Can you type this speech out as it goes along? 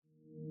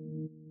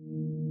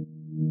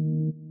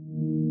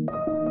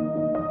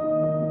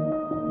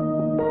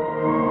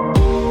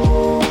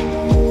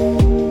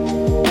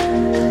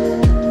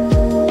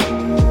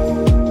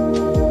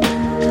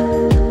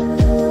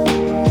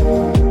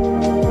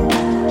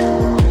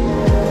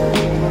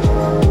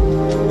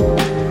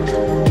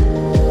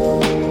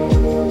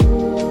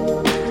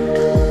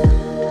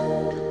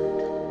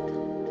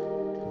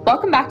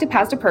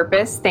Past a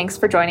Purpose. Thanks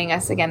for joining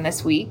us again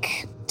this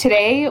week.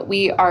 Today,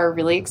 we are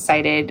really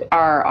excited.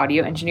 Our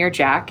audio engineer,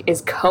 Jack,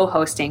 is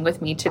co-hosting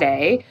with me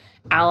today.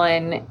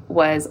 Alan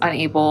was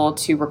unable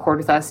to record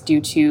with us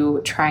due to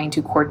trying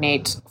to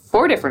coordinate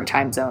 4 different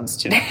time zones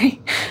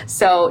today.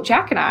 So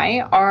Jack and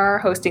I are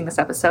hosting this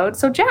episode.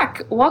 So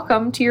Jack,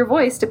 welcome to Your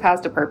Voice to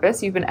Past a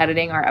Purpose. You've been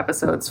editing our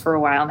episodes for a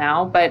while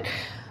now, but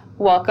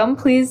welcome.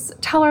 Please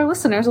tell our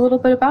listeners a little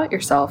bit about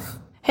yourself.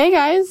 Hey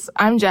guys,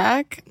 I'm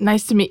Jack.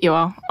 Nice to meet you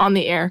all on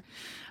the air.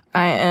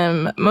 I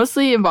am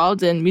mostly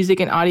involved in music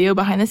and audio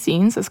behind the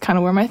scenes. That's kind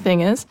of where my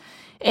thing is.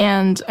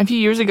 And a few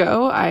years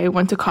ago, I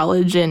went to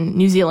college in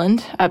New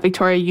Zealand at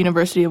Victoria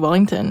University of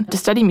Wellington to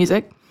study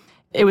music.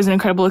 It was an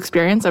incredible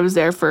experience. I was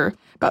there for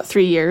about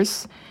 3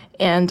 years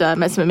and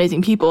met some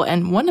amazing people.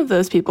 And one of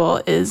those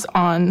people is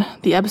on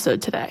the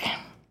episode today.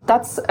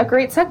 That's a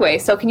great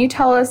segue. So can you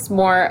tell us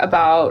more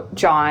about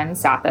John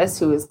Sathis,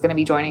 who is going to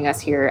be joining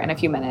us here in a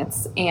few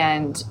minutes,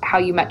 and how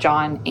you met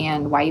John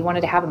and why you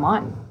wanted to have him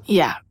on?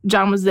 Yeah,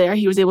 John was there.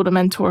 He was able to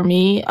mentor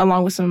me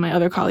along with some of my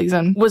other colleagues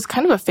and was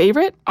kind of a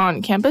favorite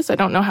on campus. I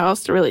don't know how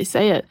else to really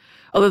say it,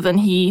 other than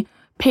he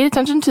paid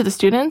attention to the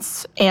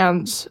students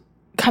and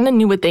kind of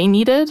knew what they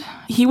needed.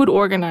 He would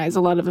organize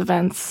a lot of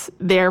events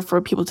there for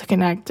people to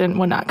connect and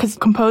whatnot, because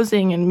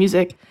composing and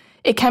music,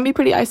 it can be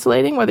pretty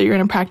isolating, whether you're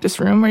in a practice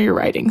room or you're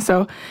writing.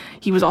 So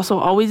he was also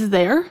always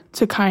there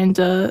to kind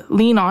of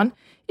lean on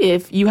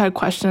if you had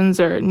questions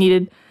or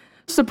needed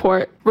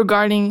support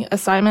regarding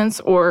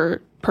assignments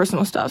or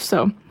personal stuff.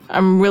 So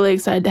I'm really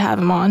excited to have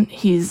him on.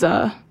 He's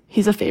a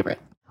favorite.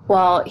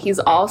 Well, he's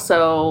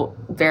also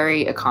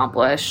very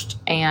accomplished.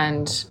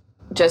 And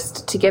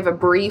just to give a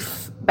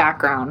brief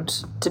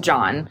background to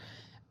John,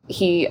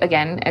 he,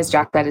 again, as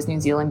Jack said, is New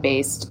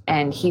Zealand-based,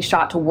 and he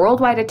shot to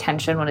worldwide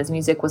attention when his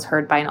music was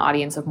heard by an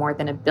audience of more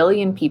than 1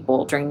 billion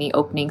people during the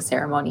opening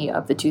ceremony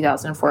of the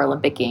 2004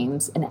 Olympic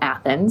Games in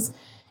Athens.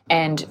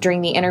 And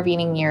during the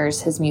intervening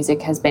years, his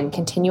music has been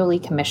continually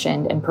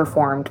commissioned and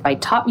performed by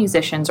top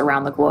musicians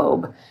around the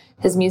globe.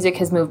 His music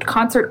has moved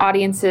concert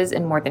audiences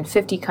in more than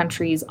 50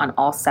 countries on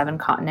all 7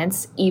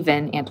 continents,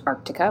 even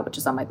Antarctica, which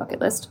is on my bucket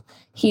list.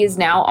 He is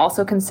now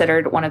also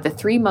considered one of the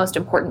 3 most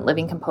important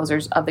living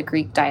composers of the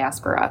Greek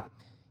diaspora.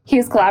 He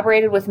has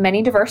collaborated with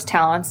many diverse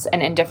talents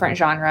and in different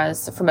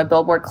genres, from a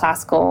Billboard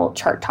classical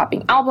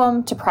chart-topping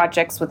album to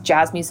projects with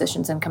jazz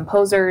musicians and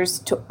composers,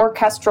 to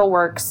orchestral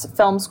works,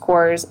 film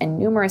scores, and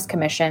numerous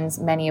commissions,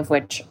 many of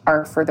which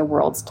are for the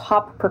world's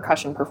top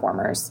percussion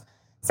performers.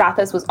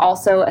 Sathis was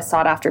also a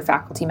sought-after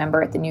faculty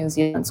member at the New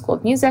Zealand School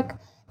of Music,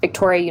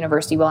 Victoria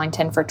University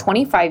Wellington, for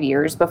 25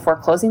 years before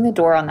closing the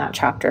door on that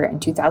chapter in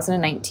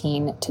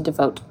 2019 to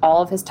devote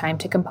all of his time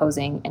to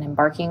composing and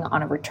embarking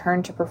on a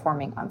return to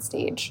performing on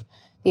stage.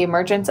 The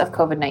emergence of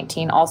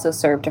COVID-19 also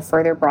served to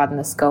further broaden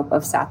the scope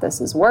of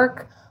Sathis's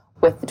work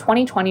with the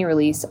 2020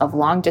 release of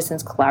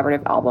long-distance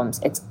collaborative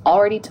albums It's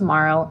Already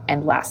Tomorrow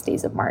and Last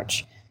Days of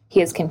March. He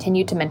has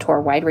continued to mentor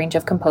a wide range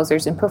of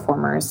composers and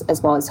performers,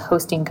 as well as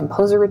hosting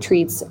composer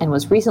retreats, and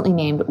was recently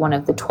named one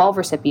of the 12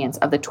 recipients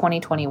of the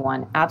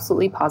 2021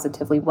 Absolutely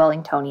Positively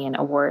Wellingtonian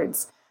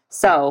Awards.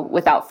 So,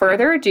 without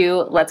further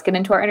ado, let's get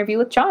into our interview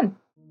with John.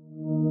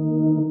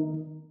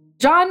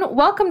 John,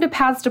 welcome to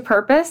Paths to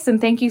Purpose, and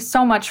thank you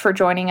so much for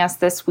joining us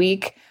this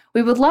week.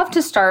 We would love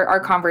to start our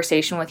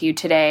conversation with you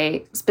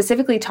today,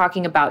 specifically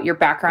talking about your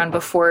background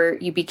before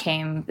you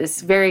became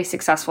this very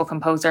successful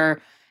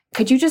composer.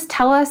 Could you just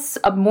tell us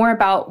more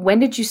about when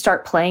did you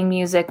start playing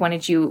music? When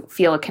did you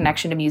feel a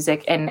connection to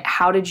music? And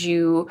how did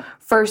you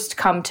first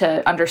come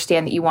to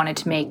understand that you wanted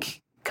to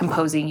make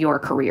composing your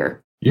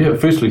career? Yeah,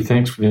 firstly,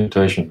 thanks for the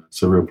invitation.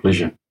 It's a real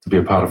pleasure to be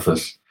a part of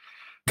this.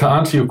 To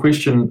answer your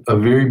question, a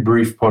very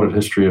brief potted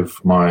history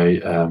of my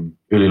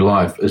early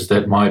life is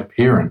that my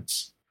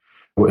parents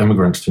were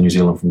immigrants to New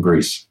Zealand from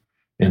Greece.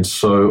 And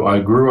so I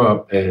grew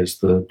up as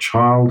the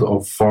child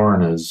of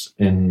foreigners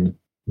in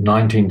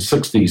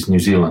 1960s New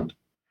Zealand,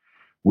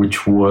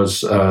 which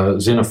was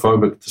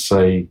xenophobic to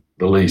say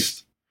the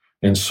least.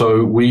 And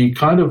so we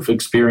kind of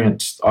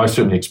I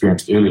certainly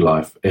experienced early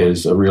life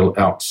as a real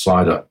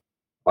outsider,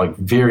 like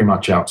very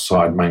much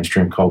outside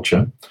mainstream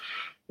culture,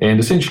 and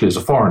essentially as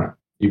a foreigner,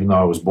 even though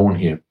I was born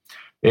here.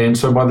 And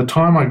so by the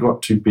time I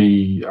got to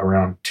be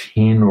around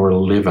 10 or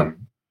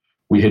 11,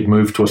 we had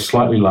moved to a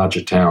slightly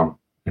larger town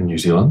in New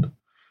Zealand,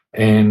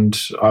 and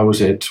I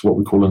was at what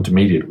we call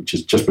intermediate, which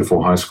is just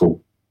before high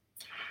school.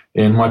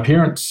 And my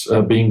parents,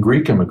 being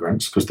Greek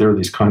immigrants, because there are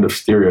these kind of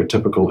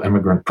stereotypical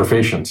immigrant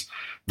professions,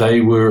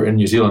 they were in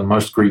New Zealand,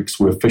 most Greeks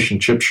were fish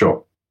and chip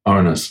shop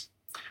owners.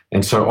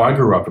 And so I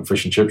grew up in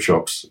fish and chip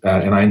shops,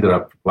 and I ended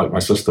up, like my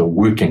sister,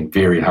 working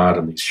very hard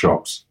in these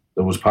shops.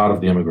 That was part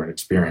of the immigrant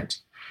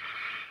experience.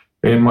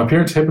 And my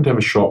parents happened to have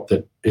a shop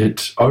that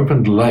it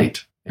opened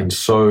late. And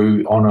so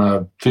on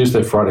a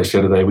Thursday, Friday,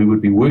 Saturday, we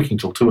would be working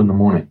till 2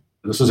 a.m.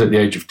 This is at the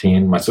age of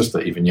 10, my sister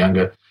even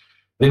younger.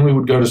 Then we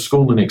would go to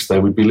school the next day.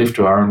 We'd be left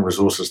to our own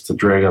resources to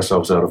drag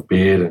ourselves out of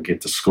bed and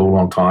get to school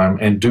on time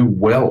and do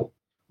well.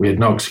 We had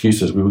no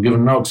excuses. We were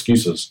given no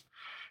excuses.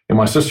 And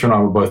my sister and I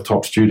were both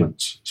top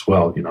students as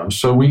well,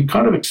 So we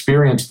kind of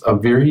experienced a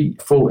very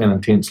full and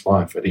intense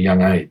life at a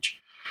young age.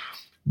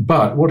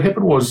 But what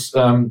happened was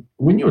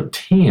when you're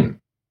 10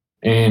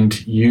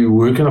 and you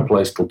work in a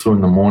place till 2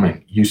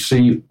 a.m, you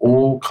see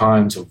all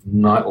kinds of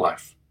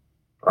nightlife,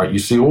 right? You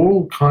see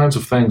all kinds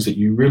of things that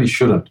you really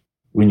shouldn't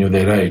when you're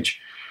that age.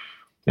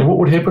 And what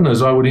would happen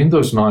is I would end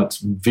those nights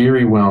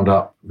very wound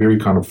up, very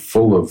kind of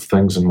full of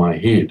things in my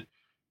head.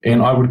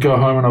 And I would go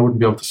home and I wouldn't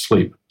be able to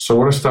sleep. So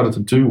what I started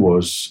to do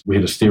was, we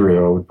had a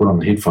stereo, I would put on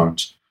the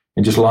headphones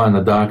and just lie in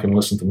the dark and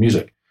listen to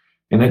music.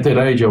 And at that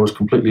age, I was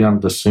completely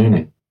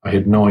undiscerning. I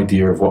had no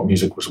idea of what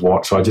music was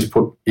what. So I just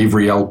put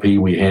every LP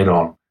we had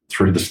on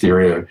through the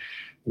stereo.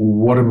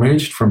 What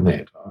emerged from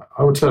that,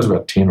 I would say it was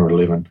about 10 or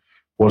 11,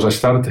 was I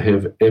started to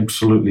have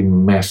absolutely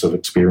massive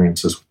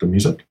experiences with the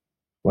music.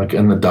 Like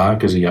in the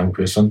dark as a young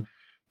person,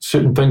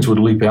 certain things would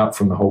leap out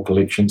from the whole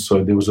collection.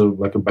 So there was a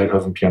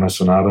Beethoven piano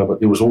sonata, but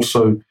there was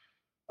also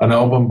an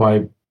album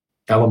by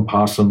Alan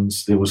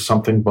Parsons. There was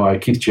something by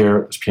Keith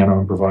Jarrett, this piano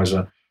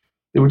improviser.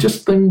 There were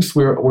just things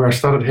where I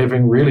started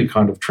having really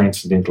kind of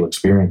transcendental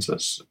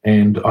experiences.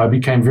 And I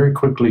became very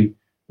quickly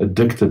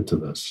addicted to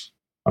this.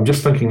 I'm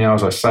just thinking now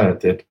as I say it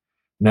that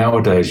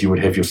nowadays you would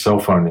have your cell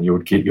phone and you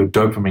would get your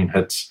dopamine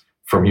hits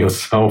from your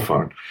cell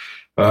phone.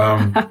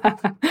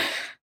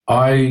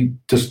 I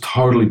just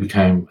totally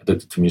became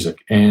addicted to music,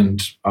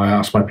 and I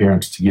asked my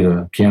parents to get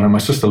a piano. My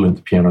sister learned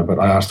the piano, but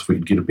I asked if we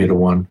could get a better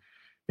one.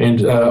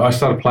 And I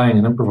started playing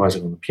and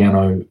improvising on the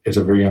piano as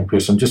a very young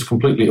person, just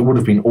completely. It would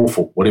have been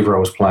awful. Whatever I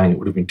was playing, it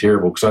would have been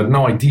terrible because I had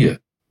no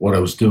idea what I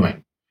was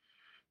doing.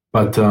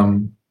 But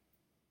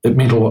it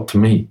meant a lot to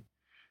me.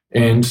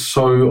 And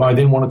so I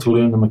then wanted to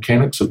learn the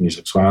mechanics of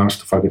music, so I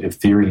asked if I could have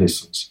theory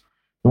lessons.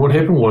 And what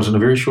happened was, in a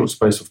very short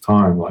space of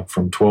time, like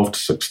from 12 to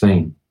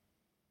 16,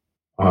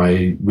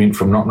 I went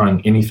from not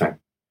knowing anything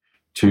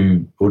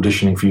to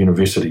auditioning for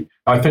university.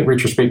 I think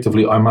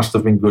retrospectively, I must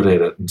have been good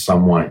at it in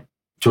some way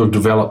to have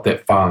developed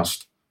that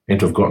fast and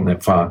to have gotten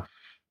that far.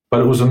 But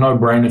it was a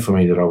no-brainer for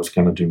me that I was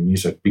going to do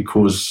music,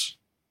 because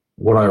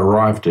what I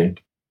arrived at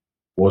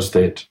was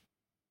that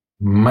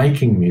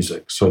making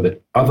music so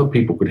that other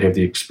people could have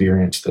the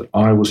experience that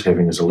I was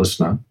having as a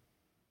listener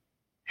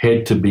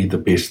had to be the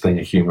best thing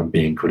a human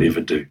being could ever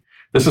do.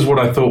 This is what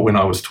I thought when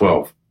I was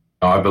 12.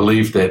 I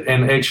believed that,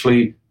 and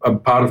actually a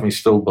part of me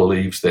still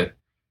believes that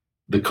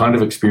the kind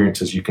of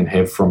experiences you can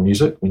have from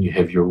music when you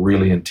have your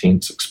really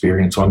intense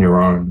experience on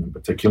your own in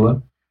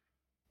particular,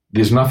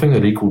 there's nothing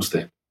that equals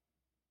that.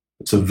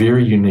 It's a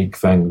very unique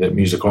thing that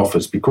music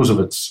offers because of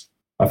its,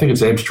 I think,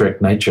 its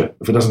abstract nature.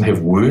 If it doesn't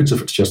have words,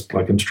 if it's just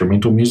like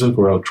instrumental music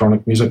or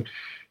electronic music,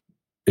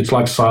 it's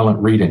like silent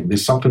reading.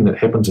 There's something that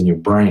happens in your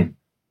brain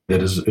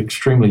that is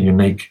extremely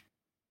unique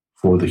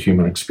for the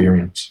human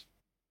experience.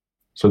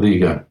 So there you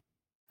go.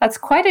 That's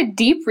quite a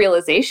deep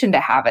realization to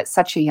have at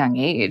such a young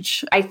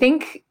age. I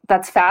think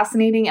that's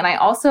fascinating. And I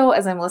also,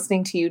 as I'm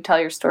listening to you tell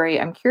your story,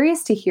 I'm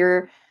curious to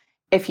hear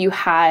if you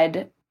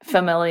had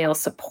familial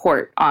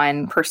support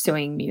on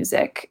pursuing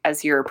music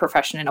as your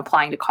profession and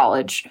applying to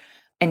college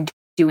and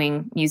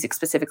doing music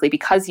specifically,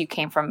 because you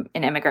came from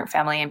an immigrant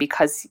family and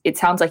because it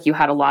sounds like you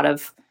had a lot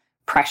of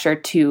pressure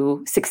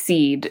to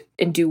succeed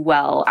and do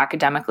well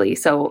academically.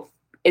 So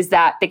is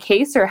that the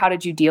case, or how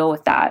did you deal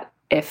with that,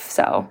 if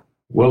so?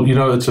 Well,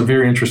 it's a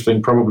very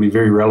interesting, probably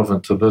very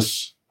relevant to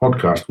this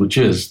podcast, which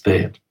is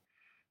that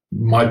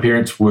my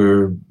parents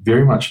were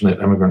very much in that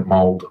immigrant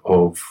mold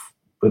of,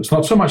 it's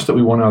not so much that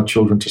we want our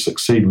children to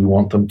succeed, we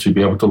want them to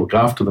be able to look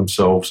after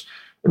themselves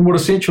in what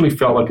essentially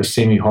felt like a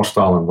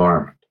semi-hostile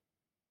environment,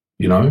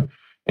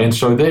 And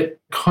so that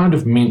kind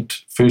of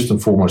meant, first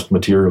and foremost,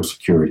 material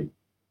security.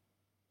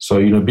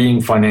 So, being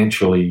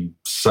financially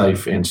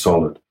safe and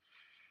solid.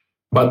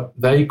 But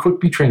they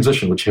quickly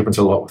transitioned, which happens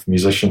a lot with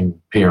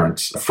musician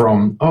parents,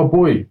 from, oh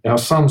boy, our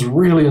son's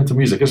really into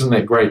music, isn't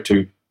that great,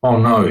 to, oh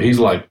no, he's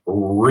like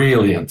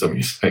really into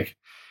music.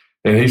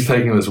 And he's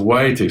taking this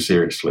way too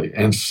seriously.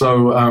 And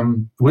so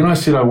when I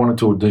said I wanted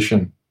to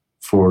audition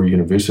for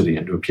university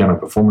and do a piano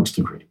performance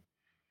degree,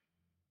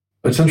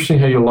 it's interesting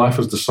how your life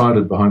is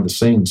decided behind the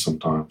scenes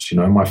sometimes.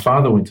 My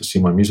father went to see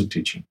my music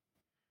teacher.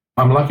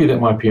 I'm lucky that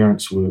my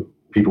parents were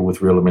people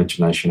with real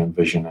imagination and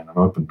vision and an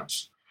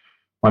openness.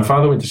 My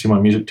father went to see my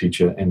music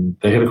teacher, and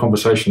they had a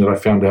conversation that I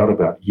found out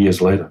about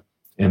years later.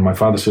 And my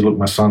father said, look,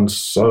 my son's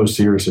so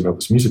serious about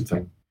this music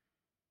thing.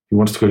 He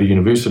wants to go to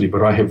university,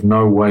 but I have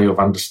no way of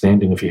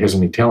understanding if he has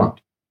any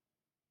talent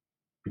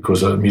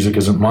because music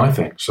isn't my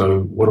thing. So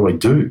what do I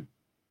do?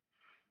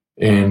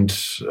 And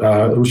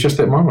it was just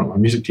that moment. My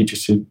music teacher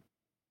said,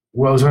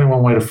 well, there's only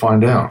one way to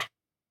find out.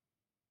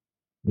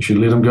 You should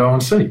let him go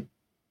and see.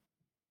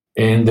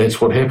 And that's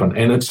what happened.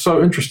 And it's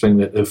so interesting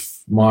that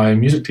if my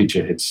music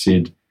teacher had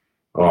said,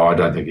 oh, I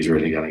don't think he's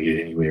really going to get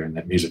anywhere in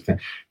that music thing,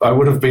 I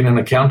would have been an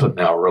accountant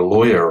now, or a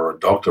lawyer, or a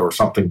doctor, or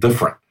something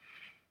different.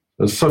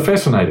 It's so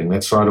fascinating,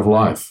 that side of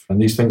life.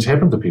 And these things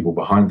happen to people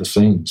behind the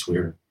scenes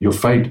where your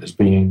fate is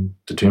being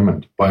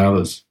determined by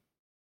others.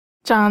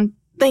 John,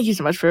 thank you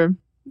so much for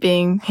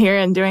being here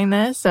and doing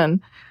this.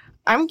 And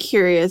I'm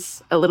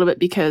curious a little bit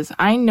because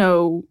I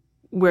know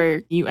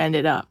where you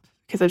ended up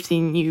because I've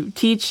seen you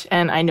teach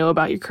and I know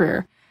about your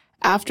career.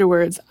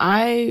 Afterwards,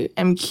 I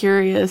am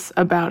curious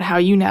about how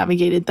you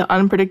navigated the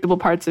unpredictable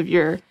parts of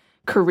your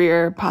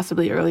career,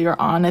 possibly earlier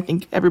on. I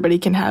think everybody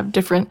can have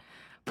different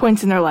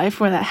points in their life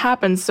where that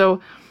happens.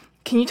 So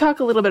can you talk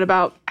a little bit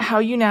about how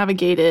you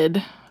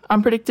navigated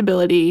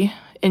unpredictability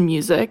in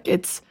music?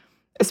 It's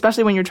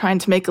especially when you're trying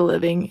to make a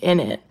living in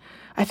it.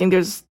 I think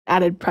there's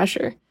added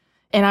pressure.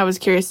 And I was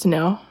curious to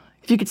know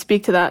if you could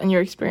speak to that and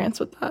your experience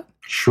with that.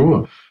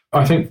 Sure.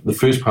 I think the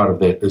first part of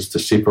that is to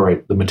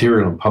separate the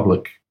material and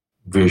public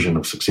version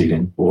of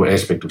succeeding or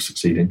aspect of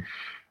succeeding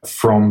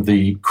from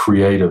the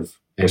creative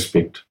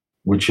aspect,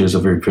 which is a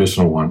very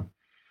personal one.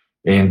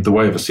 And the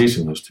way of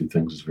assessing those two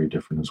things is very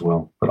different as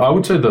well. But I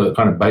would say the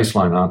kind of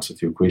baseline answer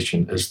to your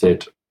question is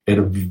that at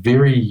a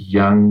very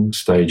young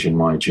stage in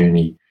my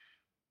journey,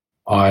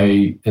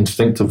 I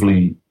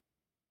instinctively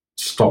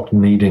stopped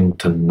needing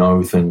to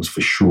know things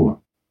for sure.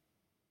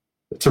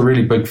 It's a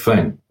really big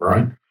thing,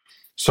 right?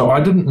 So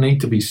I didn't need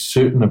to be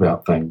certain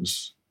about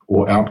things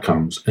or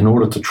outcomes in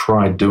order to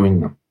try doing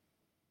them.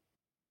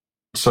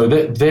 So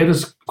that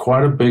is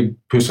quite a big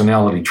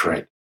personality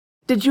trait.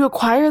 Did you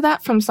acquire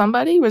that from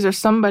somebody? Was there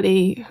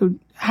somebody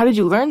how did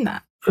you learn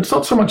that? It's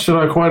not so much that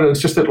I acquired it,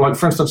 it's just that, like,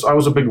 for instance, I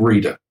was a big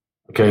reader,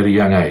 okay, at a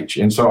young age.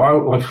 And so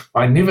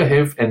I never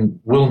have and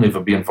will never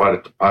be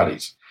invited to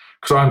parties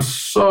because I'm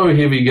so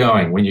heavy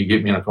going when you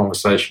get me in a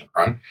conversation,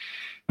 right?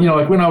 You know,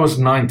 like when I was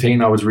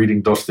 19, I was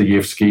reading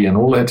Dostoevsky and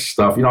all that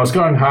stuff. You know, I was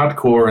going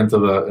hardcore into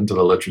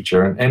the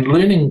literature and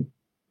learning.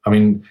 I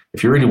mean,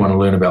 if you really want to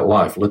learn about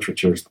life,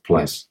 literature is the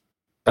place.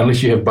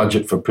 Unless you have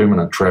budget for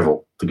permanent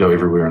travel to go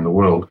everywhere in the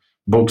world,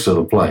 books are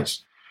the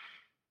place.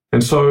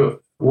 And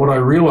so what I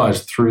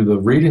realized through the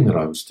reading that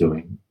I was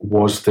doing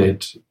was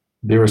that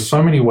there are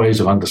so many ways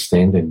of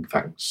understanding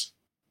things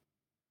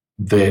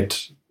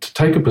that to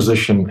take a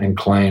position and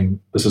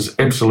claim this is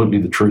absolutely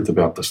the truth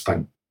about this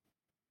thing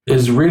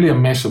is really a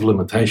massive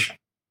limitation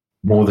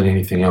more than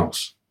anything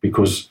else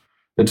because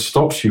it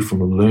stops you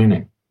from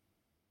learning.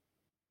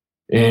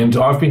 And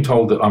I've been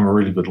told that I'm a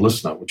really good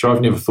listener, which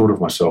I've never thought of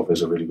myself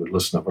as a really good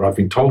listener, but I've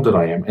been told that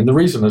I am. And the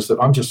reason is that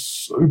I'm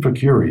just super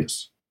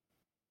curious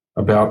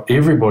about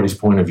everybody's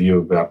point of view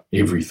about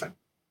everything.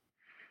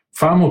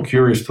 Far more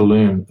curious to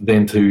learn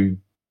than to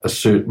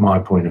assert my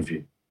point of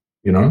view,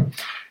 you know?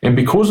 And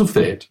because of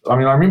that, I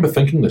mean, I remember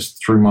thinking this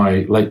through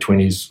my late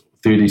 20s,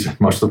 30s, and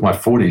most of my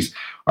 40s.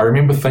 I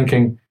remember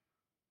thinking,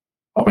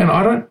 oh man,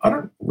 I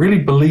don't really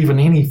believe in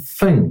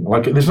anything.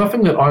 Like, there's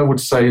nothing that I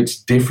would say it's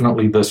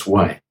definitely this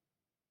way.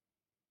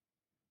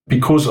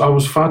 Because I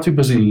was far too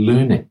busy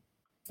learning.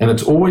 And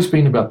it's always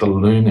been about the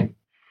learning.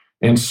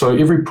 And so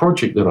every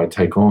project that I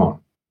take on,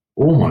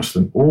 almost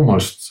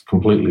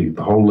completely,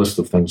 the whole list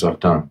of things I've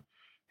done,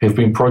 have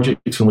been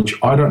projects in which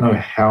I don't know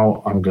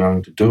how I'm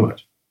going to do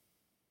it.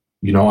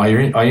 You know,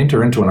 I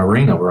enter into an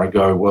arena where I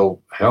go,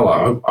 well, hell,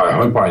 I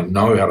hope I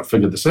know how to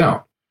figure this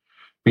out.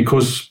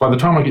 Because by the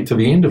time I get to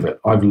the end of it,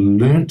 I've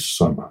learned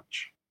so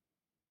much.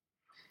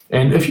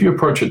 And if you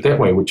approach it that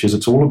way, which is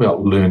it's all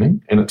about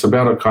learning, and it's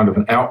about a kind of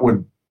an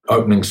outward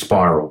opening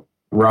spiral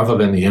rather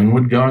than the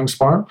inward going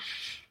spiral,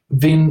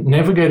 then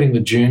navigating the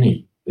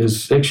journey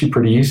is actually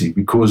pretty easy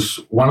because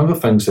one of the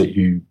things that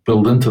you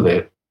build into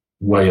that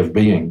way of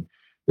being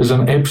is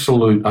an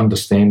absolute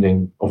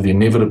understanding of the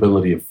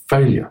inevitability of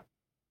failure.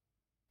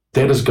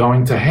 That is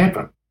going to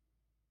happen.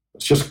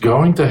 It's just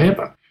going to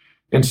happen.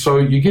 And so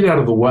you get out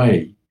of the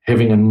way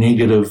having a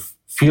negative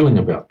feeling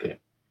about that.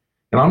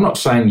 And I'm not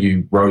saying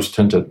you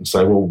rose-tint it and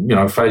say, well, you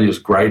know, failure is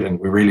great and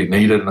we really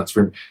need it and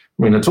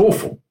it's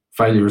awful.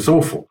 Failure is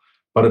awful,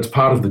 but it's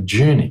part of the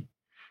journey.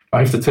 I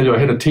have to tell you,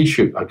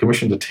 I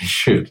commissioned a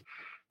T-shirt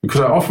because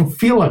I often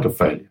feel like a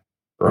failure,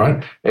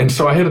 right? And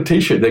so I had a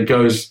T-shirt that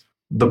goes,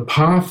 the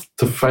path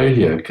to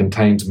failure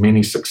contains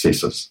many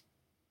successes.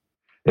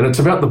 And it's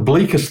about the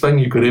bleakest thing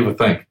you could ever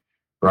think,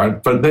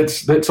 right? But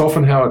that's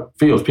often how it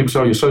feels. People say,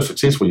 oh, you're so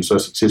successful.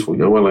 You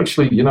go, well,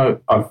 actually, you know,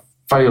 I've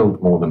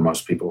failed more than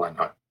most people I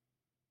know.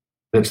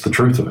 That's the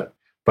truth of it.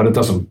 But it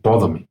doesn't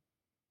bother me.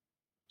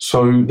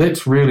 So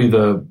that's really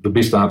the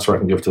best answer I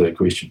can give to that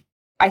question.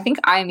 I think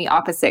I'm the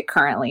opposite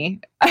currently.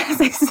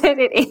 As I said,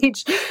 at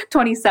age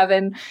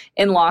 27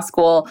 in law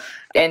school,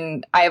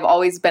 and I have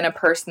always been a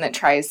person that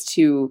tries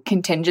to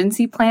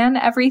contingency plan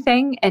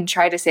everything and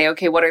try to say,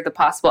 okay, what are the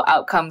possible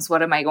outcomes?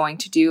 What am I going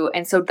to do?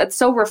 And so that's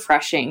so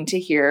refreshing to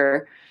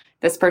hear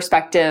this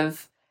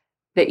perspective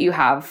that you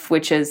have,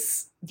 which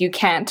is you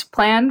can't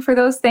plan for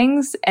those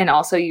things. And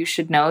also you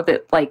should know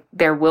that like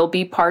there will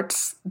be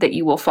parts that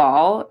you will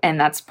fall, and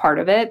that's part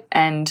of it.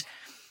 And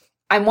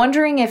I'm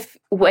wondering if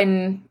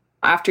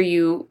after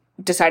you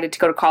decided to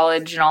go to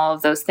college and all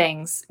of those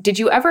things, did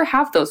you ever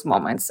have those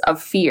moments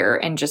of fear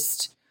and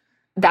just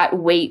that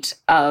weight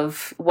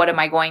of what am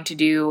I going to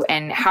do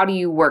and how do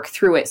you work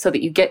through it so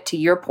that you get to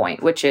your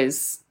point, which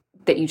is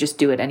that you just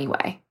do it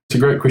anyway? It's a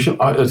great question.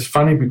 It's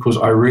funny because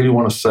I really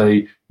want to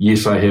say,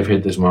 yes, I have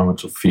had those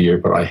moments of fear,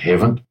 but I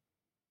haven't.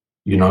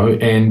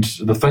 and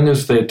the thing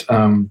is that...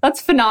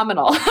 That's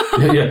phenomenal.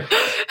 yeah.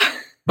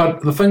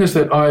 But the thing is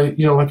that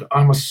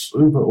I'm a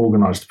super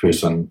organized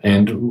person.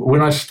 And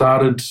when I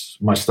started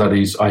my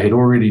studies, I had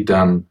already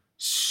done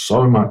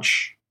so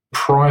much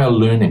prior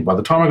learning. By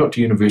the time I got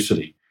to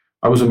university,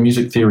 I was a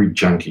music theory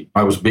junkie.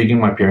 I was begging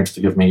my parents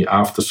to give me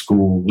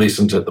after-school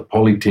lessons at the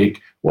Polytech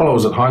while I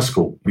was at high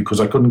school because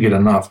I couldn't get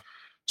enough.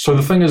 So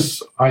the thing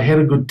is, I had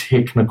a good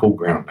technical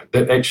grounding.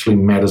 That actually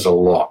matters a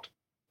lot.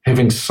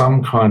 Having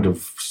some kind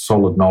of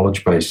solid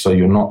knowledge base so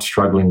you're not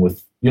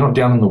you're not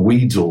down in the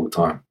weeds all the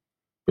time,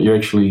 but you're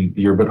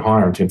a bit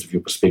higher in terms of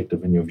your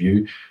perspective and your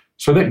view.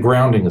 So that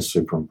grounding is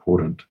super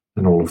important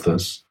in all of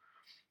this.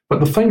 But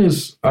the thing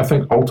is, I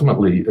think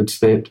ultimately it's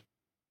that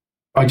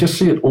I just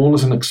see it all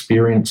as an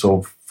experience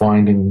of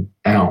finding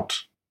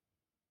out.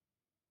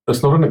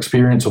 It's not an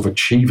experience of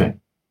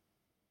achieving.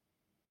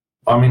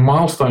 I mean,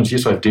 milestones,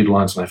 yes, I have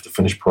deadlines and I have to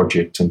finish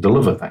projects and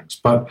deliver things,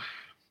 but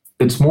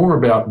it's more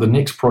about the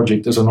next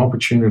project as an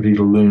opportunity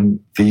to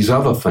learn these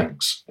other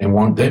things, and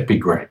won't that be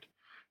great?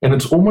 And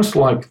it's almost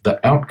like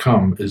the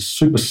outcome is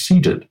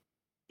superseded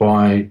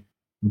by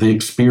the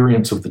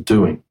experience of the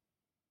doing.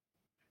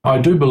 I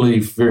do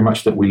believe very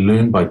much that we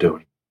learn by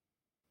doing.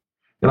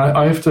 And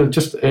I have to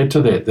just add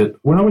to that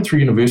when I went through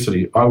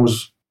university, I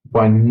was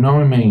by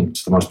no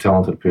means the most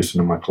talented person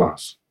in my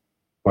class.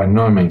 By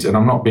no means. And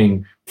I'm not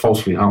being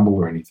falsely humble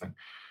or anything.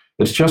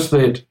 It's just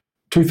that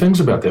two things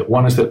about that.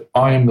 One is that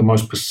I am the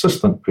most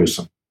persistent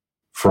person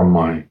from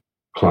my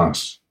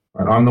class.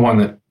 Right? I'm the one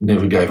that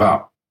never gave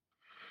up.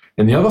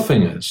 And the other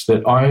thing is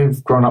that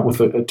I've grown up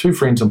with two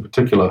friends in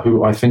particular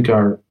who I think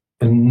are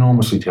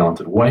enormously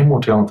talented, way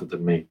more talented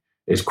than me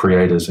as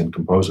creators and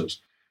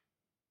composers.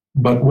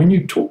 But when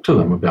you talk to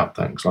them about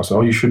things, I say,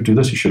 you should do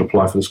this, you should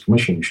apply for this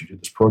commission, you should do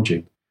this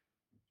project.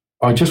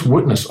 I just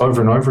witness over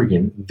and over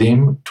again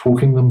them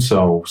talking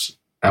themselves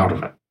out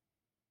of it.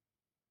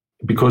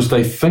 Because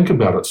they think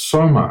about it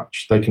so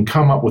much, they can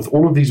come up with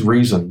all of these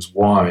reasons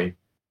why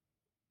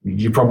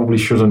you probably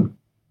shouldn't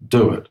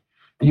do it.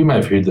 You may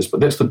have heard this, but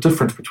that's the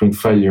difference between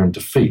failure and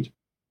defeat.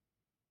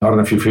 I don't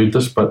know if you've heard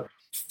this, but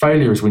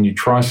failure is when you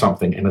try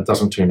something and it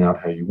doesn't turn out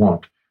how you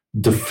want.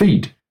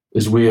 Defeat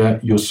is where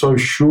you're so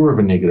sure of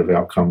a negative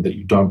outcome that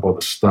you don't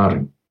bother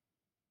starting.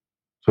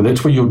 So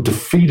that's where you're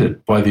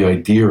defeated by the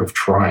idea of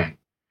trying.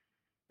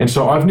 And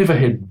so I've never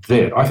had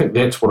that. I think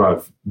that's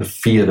the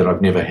fear that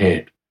I've never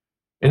had.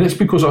 And it's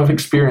because I've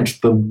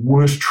experienced the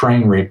worst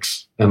train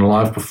wrecks in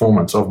live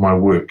performance of my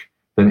work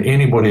than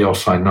anybody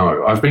else I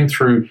know. I've been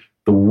through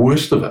the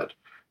worst of it.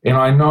 And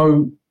I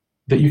know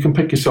that you can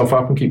pick yourself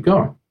up and keep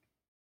going.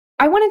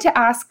 I wanted to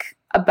ask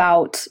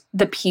about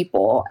the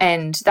people,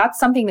 and that's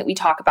something that we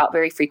talk about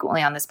very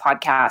frequently on this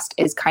podcast,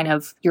 is kind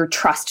of your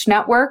trust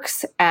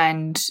networks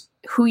and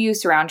who you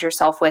surround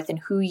yourself with and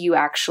who you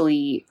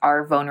actually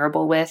are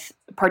vulnerable with,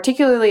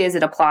 particularly as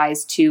it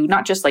applies to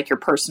not just like your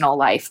personal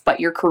life, but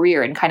your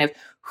career and kind of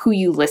who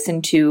you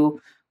listen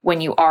to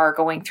when you are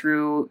going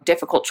through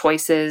difficult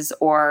choices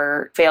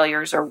or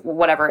failures or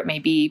whatever it may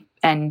be.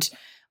 And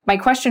my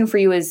question for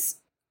you is,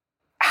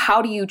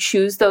 how do you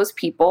choose those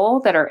people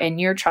that are in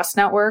your trust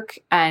network,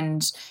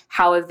 and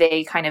how have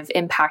they kind of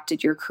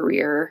impacted your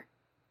career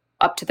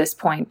up to this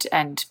point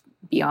and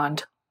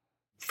beyond?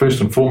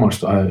 First and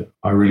foremost, I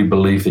really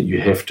believe that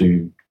you have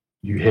to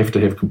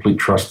have complete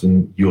trust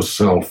in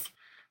yourself.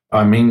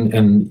 I mean,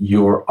 in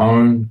your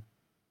own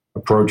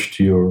approach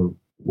to your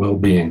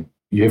well-being.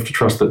 You have to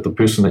trust that the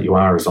person that you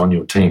are is on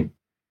your team.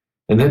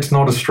 And that's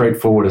not as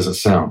straightforward as it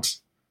sounds,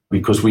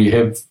 because we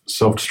have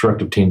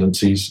self-destructive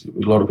tendencies.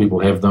 A lot of people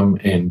have them,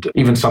 and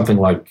even something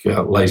like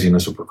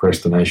laziness or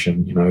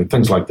procrastination,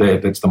 things like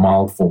that, that's the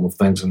mild form of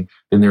things, and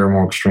then there are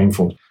more extreme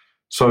forms.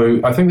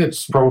 So I think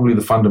that's probably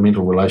the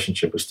fundamental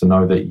relationship, is to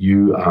know that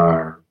you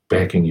are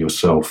backing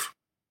yourself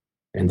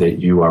and that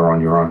you are on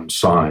your own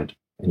side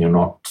and you're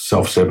not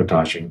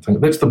self-sabotaging.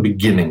 That's the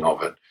beginning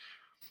of it.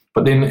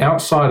 But then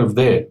outside of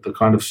that, the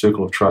kind of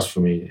circle of trust for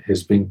me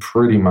has been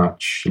pretty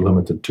much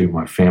limited to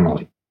my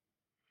family.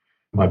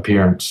 My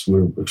parents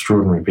were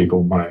extraordinary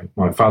people.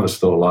 My father's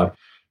still alive,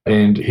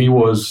 and he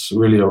was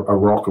really a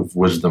rock of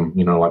wisdom,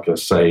 like a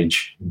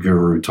sage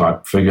guru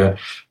type figure,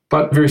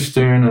 but very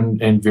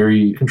stern and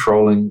very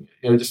controlling,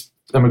 just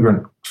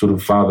immigrant sort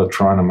of father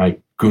trying to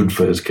make good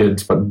for his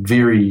kids, but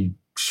very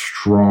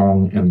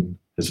strong in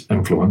his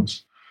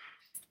influence.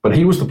 But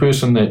he was the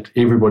person that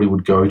everybody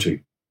would go to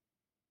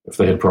if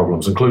they had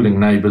problems, including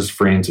neighbors,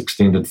 friends,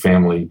 extended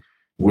family,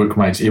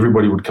 workmates.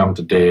 Everybody would come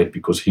to Dad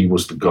because he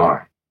was the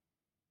guy.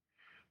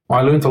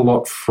 I learned a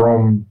lot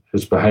from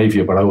his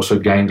behavior, but I also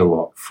gained a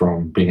lot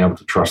from being able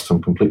to trust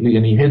him completely.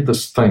 And he had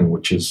this thing,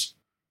 which is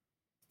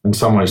in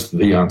some ways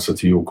the answer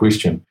to your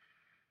question,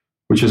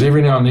 which is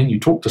every now and then you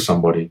talk to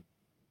somebody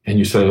and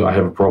you say, I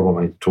have a problem,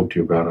 I need to talk to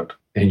you about it.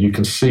 And you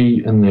can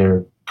see in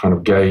their kind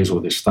of gaze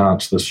or their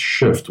stance this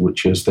shift,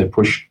 which is they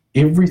push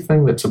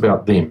everything that's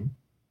about them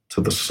to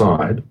the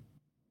side,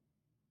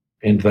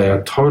 and they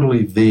are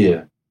totally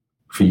there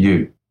for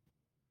you.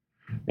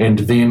 And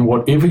then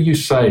whatever you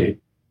say,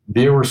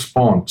 their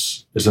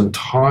response is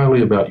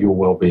entirely about your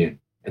well-being,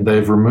 and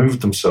they've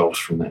removed themselves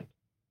from that.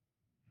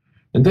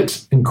 And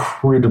that's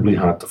incredibly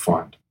hard to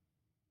find.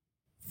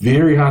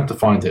 Very hard to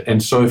find it.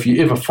 And so if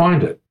you ever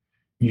find it,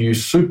 you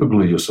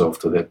superglue yourself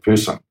to that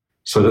person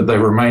so that they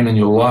remain in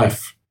your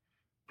life,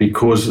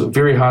 because it's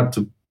very hard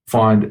to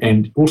find,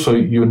 and also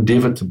you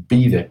endeavor to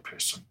be that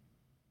person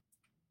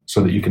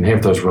so that you can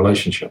have those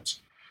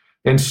relationships.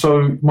 And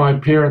so my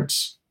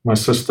parents, my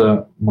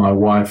sister, my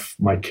wife,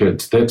 my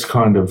kids, that's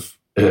kind of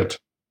it.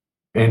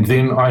 And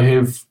then I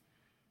have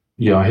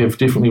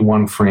definitely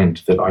one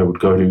friend that I would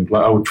go to,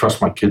 like I would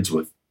trust my kids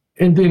with,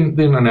 and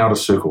then an outer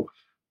circle.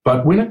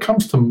 But when it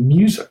comes to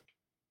music,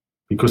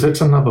 because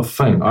that's another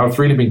thing, I've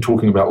really been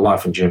talking about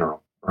life in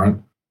general, right?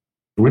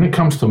 When it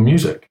comes to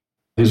music,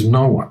 there's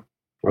no one.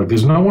 Like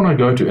there's no one I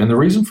go to. And the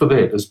reason for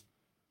that is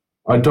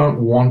I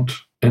don't want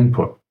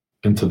input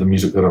into the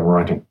music that I'm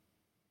writing.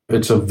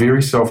 It's a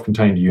very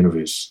self-contained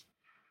universe.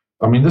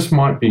 I mean, this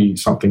might be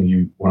something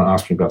you want to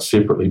ask me about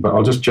separately, but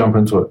I'll just jump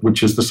into it,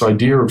 which is this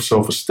idea of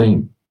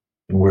self-esteem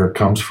and where it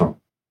comes from.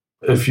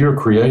 If you're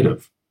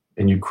creative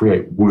and you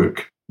create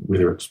work,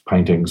 whether it's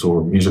paintings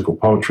or music or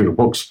poetry or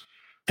books,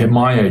 at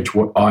my age,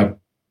 what I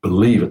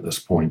believe at this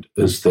point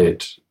is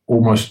that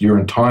almost your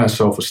entire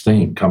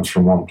self-esteem comes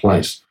from one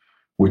place,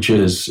 which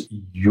is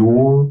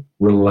your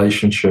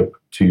relationship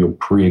to your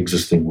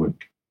pre-existing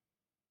work.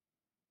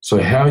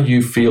 So how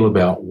you feel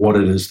about what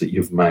it is that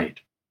you've made.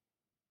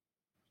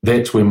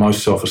 That's where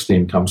most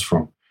self-esteem comes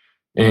from.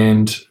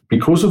 And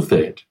because of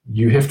that,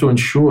 you have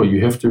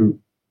to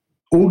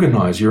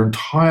organize your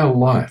entire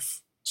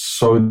life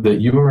so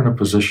that you are in a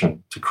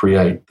position to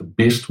create the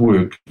best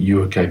work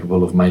you are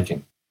capable of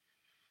making.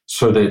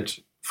 So that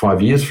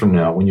 5 years from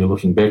now, when you're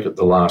looking back at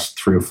the last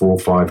 3 or 4,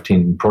 5,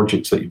 10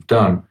 projects that you've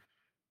done,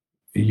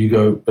 you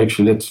go,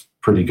 actually, that's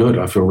pretty good.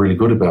 I feel really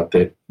good about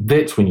that.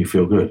 That's when you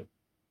feel good.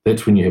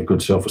 That's when you have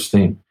good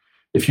self-esteem.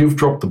 If you've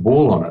dropped the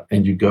ball on it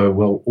and you go,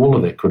 well, all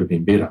of that could have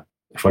been better.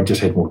 If I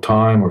just had more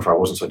time, or if I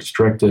wasn't so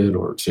distracted,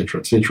 or et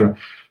cetera,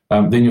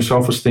 then your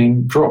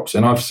self-esteem drops.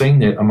 And I've seen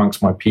that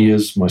amongst my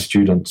peers, my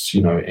students,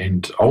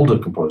 and older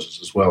composers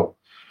as well.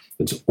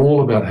 It's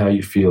all about how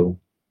you feel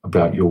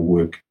about your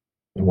work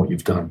and what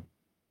you've done.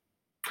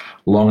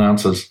 Long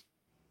answers.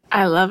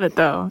 I love it,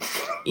 though.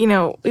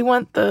 We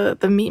want the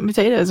meat and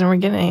potatoes, and we're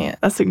getting it.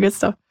 That's the good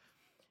stuff.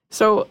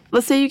 So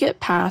let's say you get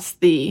past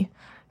the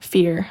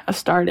fear of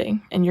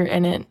starting, and you're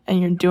in it, and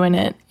you're doing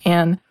it,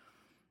 and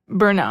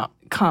burnout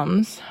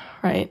comes,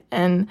 right?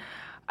 And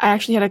I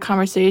actually had a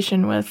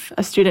conversation with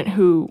a student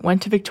who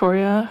went to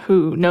Victoria,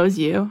 who knows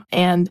you,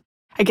 and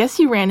I guess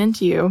he ran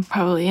into you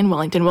probably in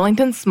Wellington.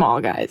 Wellington's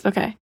small, guys,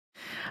 okay?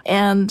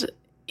 And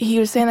he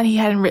was saying that he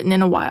hadn't written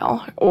in a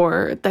while,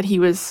 or that he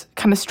was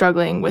kind of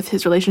struggling with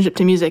his relationship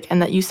to music,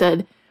 and that you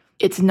said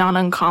it's not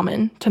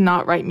uncommon to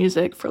not write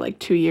music for like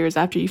 2 years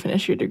after you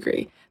finish your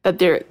degree. That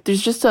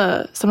there's just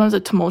sometimes a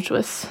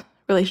tumultuous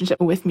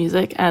relationship with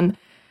music. And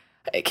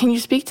can you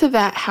speak to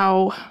that,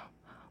 how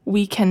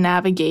we can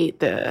navigate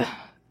the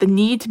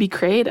need to be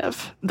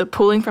creative, the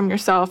pulling from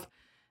yourself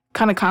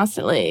kind of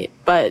constantly,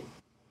 but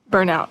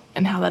burnout,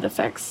 and how that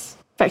affects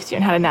you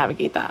and how to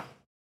navigate that?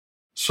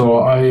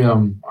 So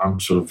I'm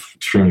sort of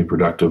extremely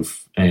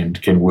productive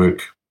and can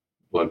work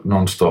like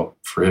nonstop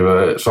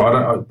forever. So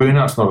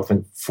burnout's not a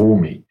thing for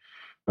me,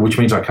 which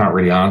means I can't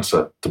really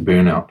answer to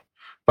burnout.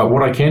 But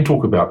what I can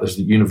talk about is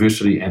the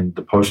university and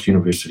the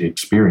post-university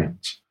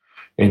experience.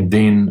 And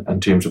then in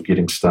terms of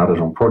getting started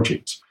on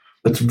projects,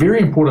 it's very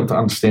important to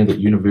understand that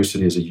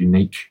university is a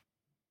unique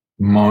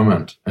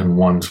moment in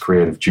one's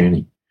creative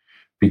journey.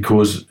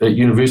 Because at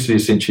university,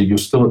 essentially, you're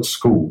still at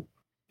school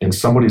and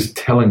somebody's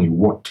telling you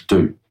what to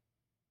do.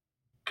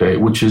 Okay,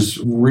 which is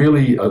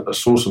really a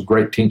source of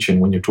great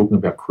tension when you're talking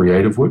about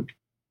creative work.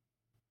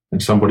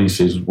 And somebody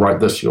says, write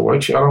this. You're like,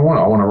 actually, I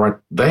want to write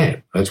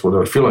that. That's what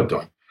I feel like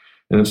doing.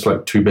 And it's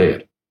like, too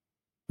bad.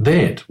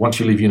 That, once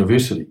you leave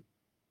university,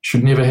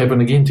 should never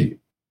happen again to you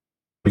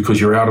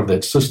because you're out of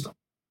that system.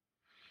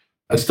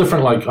 It's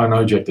different, like I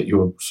know, Jack, that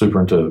you're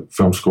super into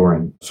film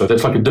scoring. So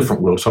that's like a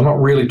different world. So I'm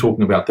not really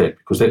talking about that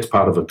because that's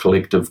part of a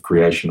collective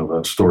creation of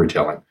a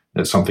storytelling.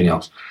 That's something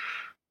else.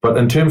 But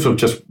in terms of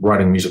just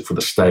writing music for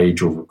the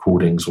stage or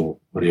recordings or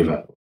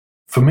whatever,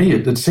 for me,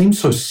 it seems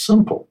so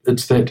simple.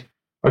 It's that,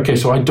 okay,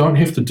 so I don't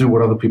have to do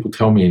what other people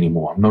tell me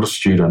anymore. I'm not a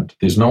student.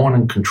 There's no one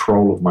in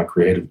control of my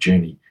creative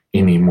journey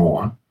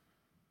anymore.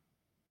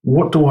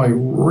 What do I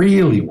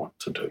really want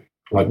to do?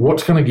 Like,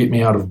 what's going to get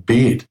me out of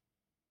bed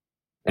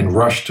and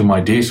rush to my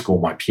desk or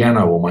my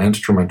piano or my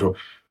instrument or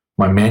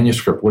my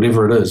manuscript,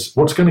 whatever it is?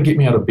 What's going to get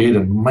me out of bed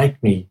and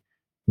make me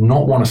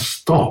not want to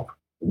stop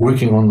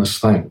working on this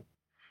thing?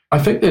 I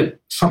think that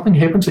something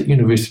happens at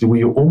university where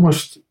you're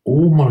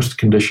almost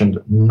conditioned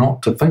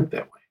not to think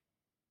that way.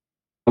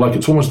 Like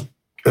it's almost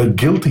a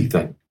guilty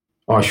thing.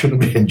 Oh, I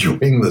shouldn't be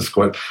enjoying this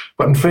quite.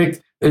 But in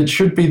fact, it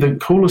should be the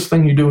coolest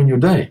thing you do in your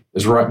day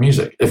is write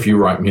music, if you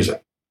write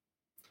music.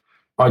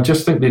 I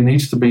just think there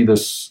needs to be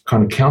this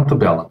kind of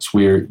counterbalance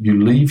where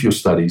you leave your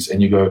studies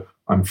and you go,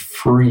 I'm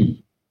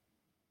free.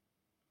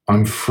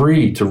 I'm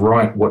free to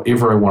write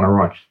whatever I want to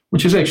write,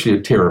 which is actually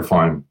a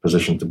terrifying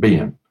position to be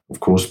in, of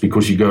course,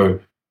 because you go,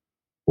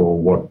 well,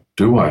 what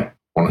do I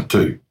want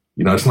to do?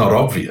 It's not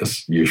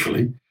obvious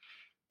usually.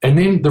 And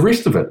then the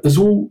rest of it is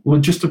all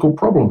logistical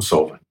problem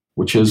solving,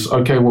 which is,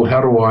 okay, well,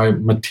 how do I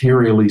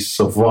materially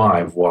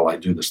survive while I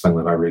do this thing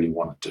that I really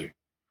want to do?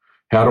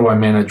 How do I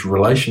manage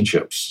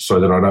relationships so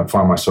that I don't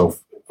find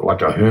myself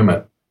like a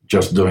hermit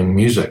just doing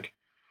music?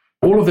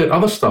 All of that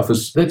other stuff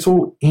that's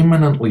all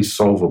eminently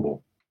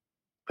solvable,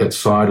 that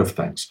side of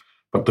things.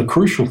 But the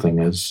crucial thing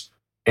is,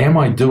 am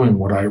I doing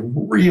what I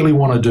really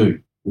want to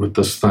do with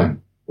this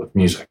thing, with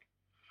music?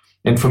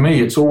 And for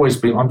me, it's always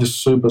been, I'm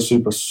just super,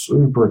 super,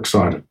 super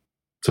excited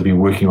to be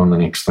working on the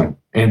next thing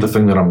and the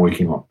thing that I'm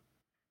working on.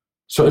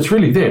 So it's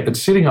really that.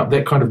 It's setting up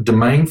that kind of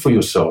domain for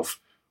yourself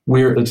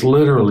where it's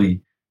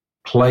literally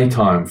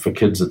playtime for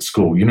kids at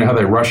school. You know how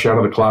they rush out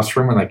of the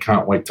classroom and they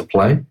can't wait to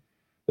play?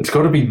 It's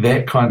got to be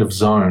that kind of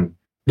zone.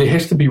 There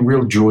has to be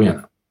real joy in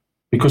it,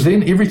 because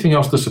then everything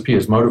else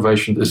disappears.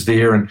 Motivation is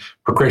there and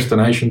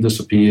procrastination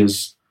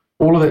disappears.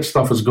 All of that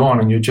stuff is gone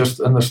and you're just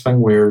in this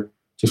thing where,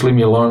 just leave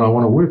me alone, I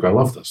want to work, I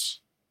love this.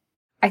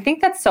 I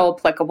think that's so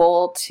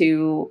applicable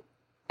to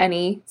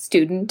any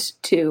student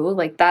too,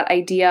 like that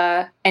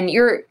idea. And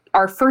you're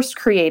our first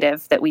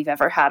creative that we've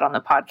ever had on the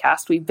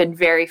podcast. We've been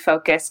very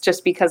focused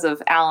just because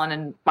of Alan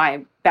and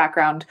my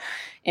background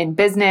in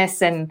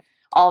business and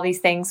all these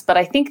things. But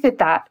I think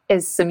that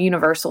is some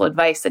universal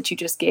advice that you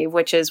just gave,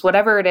 which is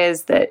whatever it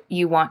is that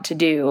you want to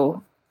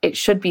do, it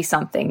should be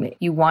something that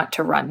you want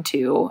to run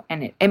to.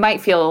 And it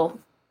might feel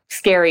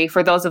scary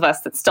for those of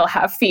us that still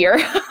have fear,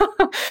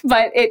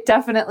 but it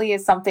definitely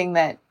is something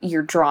that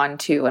you're drawn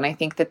to. And I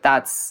think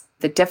that's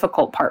the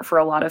difficult part for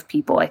a lot of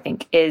people, I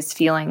think, is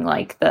feeling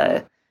like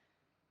the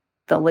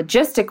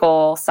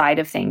logistical side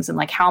of things and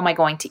like, how am I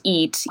going to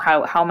eat?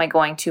 How am I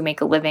going to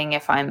make a living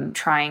if I'm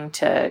trying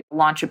to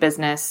launch a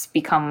business,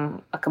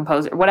 become a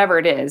composer, whatever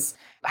it is?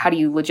 How do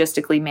you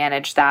logistically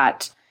manage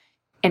that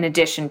in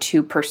addition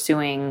to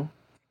pursuing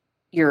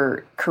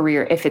your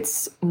career? If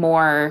it's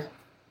more,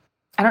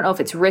 I don't know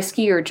if it's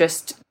risky or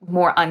just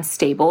more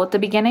unstable at the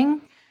beginning.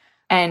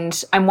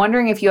 And I'm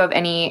wondering if you have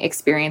any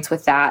experience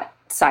with that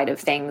side of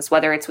things,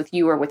 whether it's with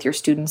you or with your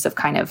students, of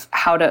kind of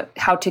how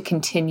to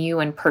continue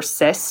and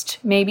persist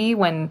maybe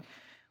when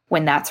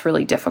that's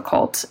really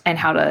difficult, and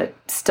how to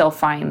still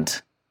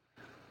find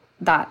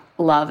that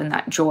love and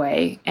that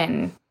joy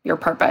in your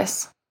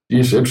purpose.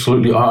 Yes,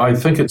 absolutely. I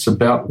think it's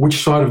about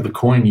which side of the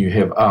coin you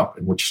have up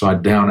and which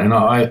side down. And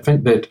I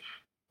think that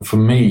for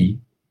me,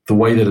 the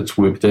way that it's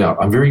worked out,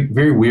 I'm very,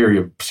 very wary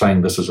of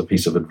saying this as a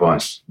piece of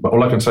advice, but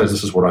all I can say is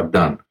this is what I've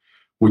done,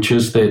 which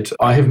is that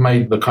I have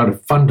made the kind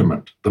of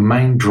fundament, the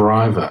main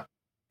driver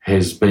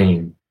has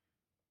been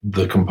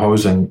the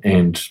composing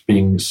and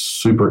being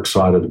super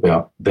excited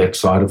about that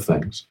side of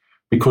things,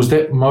 because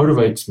that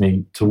motivates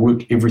me to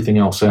work everything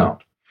else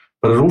out.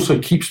 But it also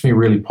keeps me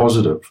really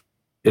positive.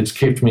 It's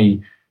kept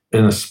me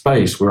in a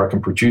space where I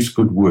can produce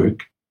good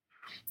work,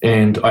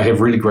 and I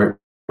have really great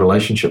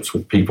relationships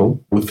with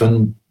people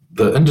within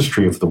the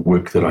industry of the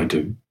work that I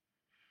do.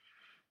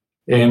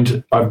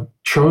 And I've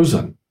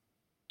chosen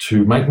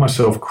to make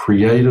myself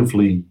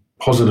creatively,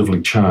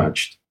 positively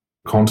charged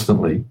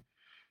constantly,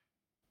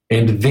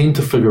 and then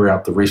to figure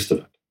out the rest of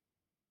it,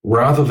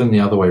 rather than the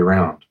other way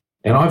around.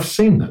 And I've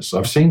seen this.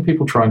 I've seen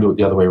people try and do it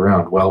the other way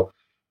around. Well,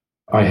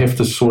 I have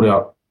to sort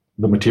out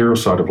the material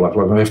side of life.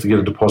 Like I have to get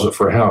a deposit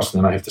for a house,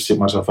 and then I have to set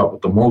myself up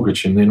with the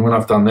mortgage. And then when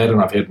I've done that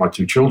and I've had my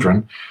 2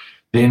 children,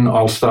 then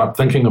I'll start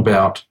thinking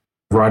about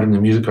writing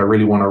the music I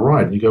really want to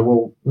write. And you go,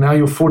 well, now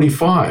you're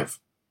 45.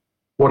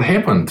 What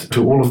happened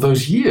to all of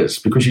those years?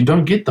 Because you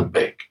don't get them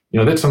back.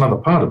 That's another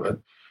part of it.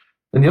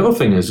 And the other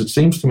thing is, it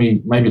seems to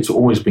me, maybe it's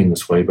always been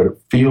this way, but it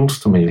feels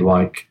to me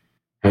like,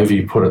 however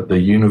you put it, the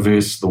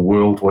universe, the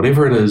world,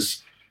 whatever it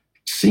is,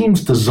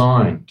 seems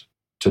designed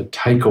to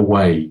take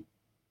away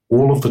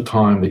all of the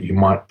time that you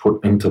might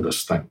put into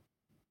this thing,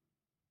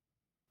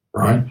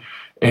 right?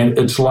 And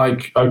it's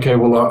like, okay,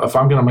 well, if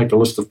I'm going to make a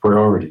list of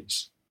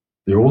priorities,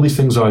 there are all these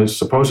things I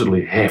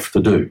supposedly have to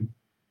do,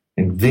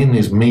 and then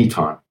there's me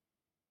time.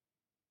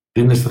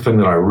 Then there's the thing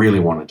that I really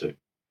want to do.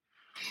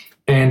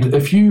 And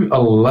if you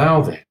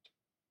allow that,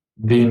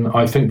 then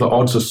I think the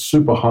odds are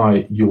super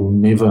high you'll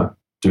never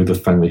do the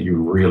thing that you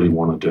really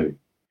want to do.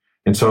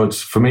 And so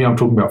it's, for me, I'm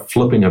talking about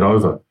flipping it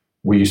over,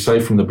 where you say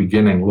from the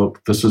beginning,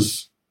 look, this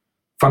is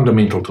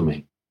fundamental to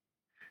me.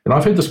 And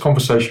I've had this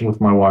conversation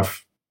with my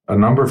wife a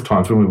number of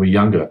times when we were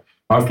younger.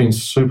 I've been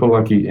super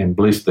lucky and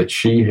blessed that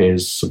she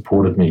has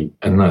supported me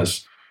in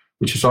this,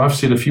 which is, I've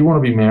said, if you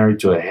want to be married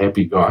to a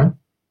happy guy,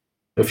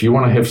 if you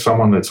want to have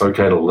someone that's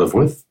okay to live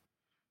with,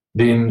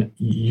 then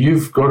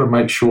you've got to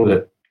make sure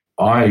that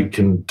I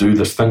can do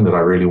this thing that I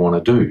really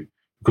want to do,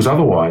 because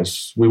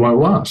otherwise we won't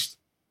last.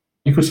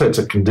 You could say it's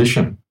a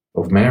condition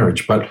of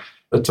marriage, but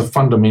it's a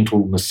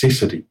fundamental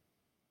necessity.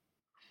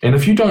 And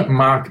if you don't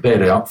mark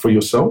that out for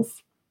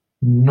yourself,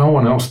 no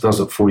one else does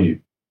it for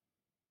you.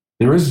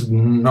 There is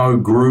no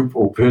group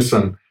or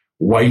person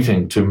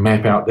waiting to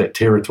map out that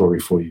territory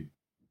for you.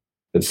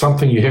 It's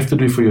something you have to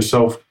do for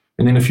yourself.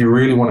 And then if you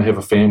really want to have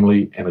a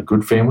family and a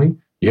good family,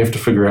 you have to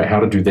figure out how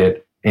to do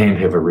that and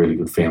have a really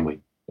good family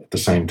at the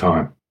same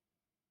time.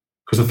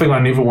 Because the thing I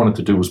never wanted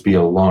to do was be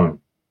alone.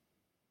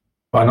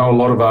 I know a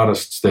lot of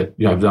artists that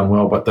have done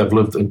well, but they've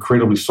lived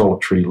incredibly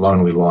solitary,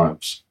 lonely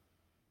lives.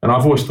 And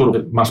I've always thought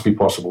it must be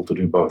possible to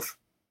do both.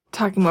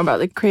 Talking more about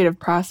the creative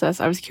process,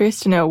 I was curious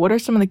to know, what are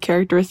some of the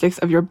characteristics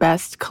of your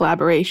best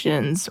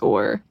collaborations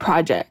or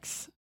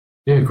projects?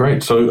 Yeah,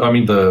 great. So, I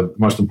mean, the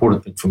most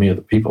important thing for me are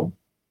the people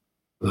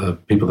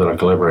that I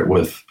collaborate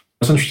with.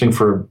 It's interesting,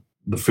 for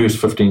the first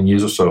 15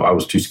 years or so, I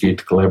was too scared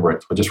to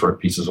collaborate. So I just wrote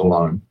pieces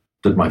alone,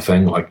 did my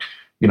thing, like,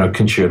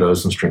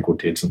 concertos and string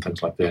quartets and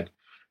things like that.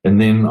 And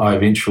then I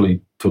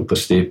eventually took the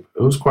step.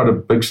 It was quite a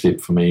big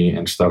step for me,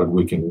 and started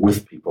working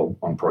with people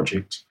on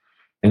projects.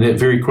 And that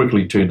very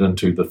quickly turned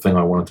into the thing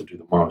I wanted to do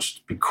the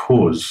most,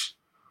 because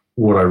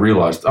what I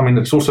realized, I mean,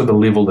 it's also the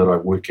level that I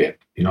work at.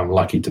 I'm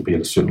lucky to be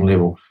at a certain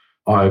level.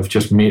 I've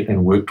just met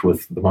and worked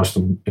with the most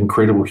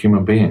incredible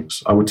human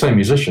beings. I would say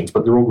musicians,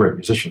 but they're all great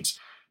musicians.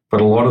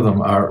 But a lot of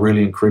them are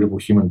really incredible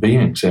human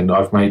beings. And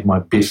I've made my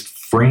best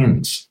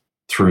friends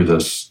through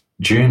this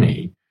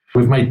journey.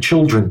 We've made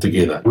children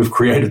together. We've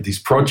created these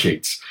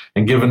projects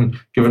and given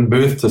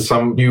birth to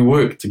some new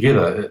work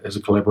together as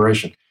a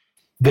collaboration.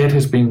 That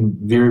has been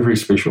very, very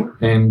special.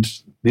 And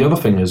the other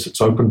thing is,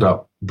 it's opened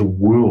up the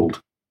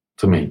world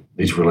to me,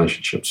 these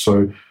relationships.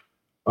 So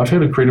I've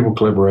had incredible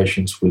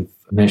collaborations with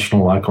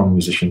national icon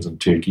musicians in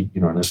Turkey,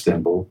 in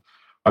Istanbul.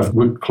 I've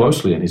worked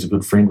closely, and he's a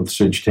good friend, with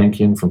Serj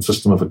Tankian from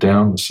System of a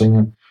Down, the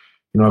singer.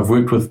 I've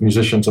worked with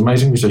musicians,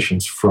 amazing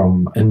musicians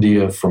from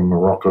India, from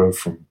Morocco,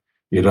 from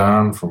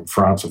Iran, from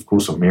France, of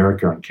course,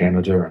 America and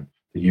Canada and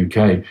the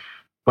UK.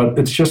 But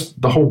it's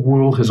just the whole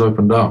world has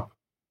opened up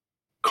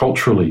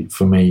culturally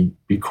for me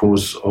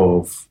because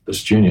of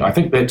this journey. I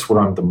think that's what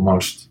I'm the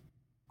most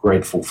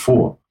grateful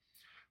for.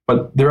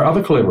 But there are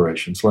other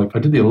collaborations, like I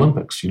did the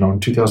Olympics, in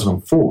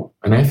 2004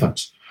 in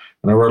Athens.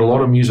 And I wrote a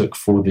lot of music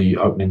for the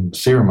opening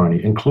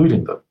ceremony,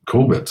 including the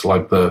cool bits,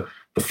 like the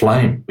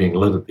flame being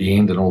lit at the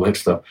end and all that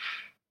stuff.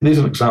 There's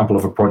an example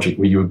of a project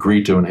where you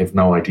agree to and have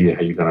no idea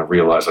how you're going to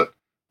realize it.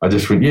 I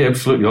just went, yeah,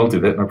 absolutely, I'll do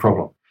that, no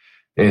problem.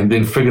 And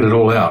then figured it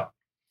all out.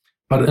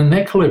 But in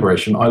that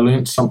collaboration, I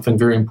learned something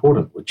very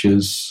important, which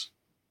is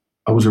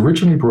I was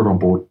originally brought on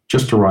board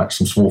just to write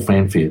some small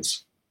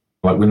fanfares.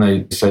 Like when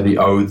they say the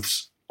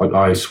oaths, like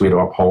I swear to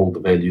uphold the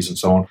values and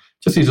so on,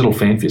 just these little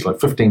fanfares, like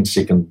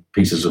 15-second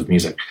pieces of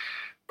music.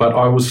 But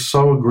I was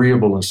so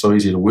agreeable and so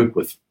easy to work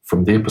with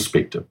from their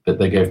perspective that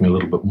they gave me a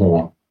little bit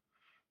more.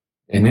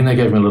 And then they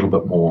gave me a little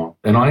bit more.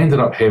 And I ended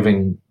up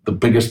having the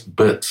biggest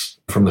bits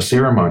from the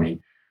ceremony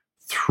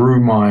through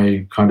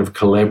my kind of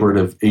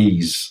collaborative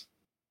ease.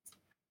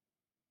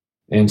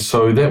 And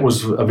so that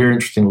was a very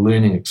interesting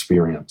learning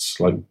experience.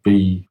 Like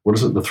the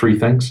three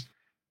things?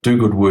 Do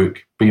good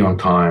work, be on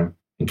time,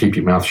 and keep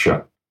your mouth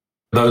shut.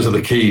 Those are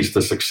the keys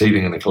to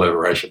succeeding in a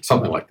collaboration,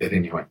 something like that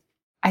anyway.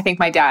 I think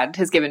my dad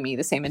has given me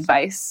the same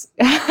advice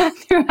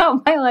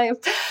throughout my life.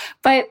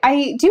 But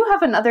I do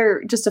have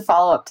another, just a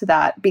follow-up to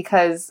that,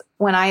 because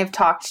when I have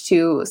talked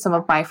to some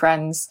of my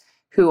friends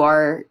who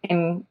are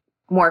in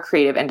more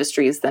creative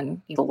industries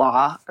than the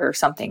law or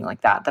something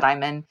like that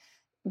I'm in,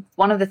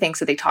 one of the things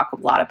that they talk a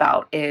lot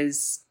about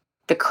is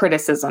the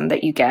criticism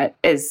that you get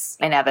is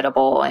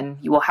inevitable, and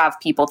you will have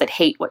people that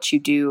hate what you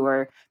do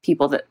or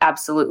people that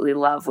absolutely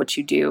love what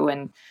you do.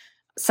 And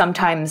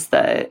sometimes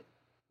the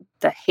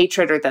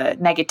hatred or the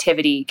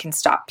negativity can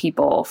stop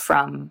people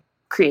from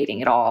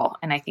creating at all.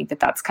 And I think that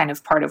that's kind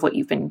of part of what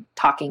you've been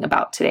talking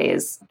about today,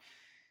 is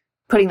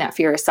putting that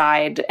fear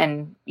aside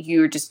and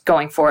you're just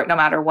going for it no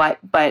matter what.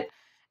 But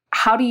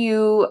how do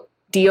you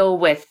deal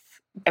with,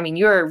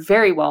 you're a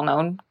very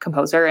well-known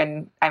composer,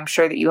 and I'm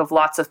sure that you have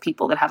lots of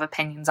people that have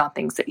opinions on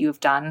things that you have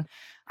done.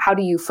 How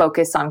do you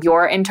focus on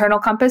your internal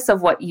compass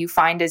of what you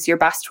find is your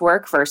best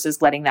work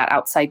versus letting that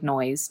outside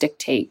noise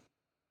dictate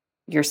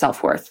your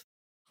self-worth?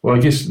 Well, I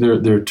guess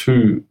there are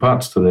two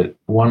parts to that.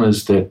 One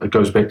is that it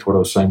goes back to what I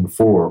was saying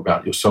before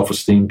about your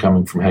self-esteem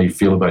coming from how you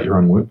feel about your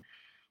own work.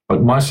 Like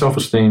my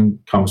self-esteem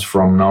comes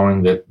from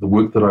knowing that the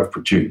work that I've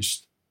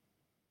produced,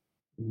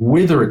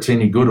 whether it's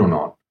any good or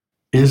not,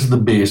 is the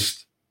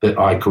best that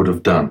I could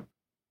have done.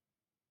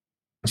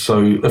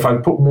 So if I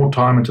put more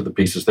time into the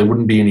pieces, they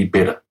wouldn't be any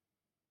better.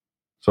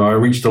 So I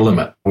reached a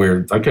limit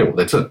where, okay, well,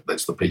 that's it.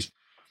 That's the piece.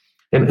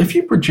 And if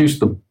you produce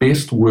the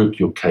best work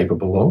you're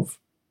capable of,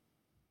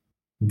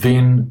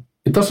 then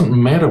it doesn't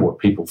matter what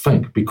people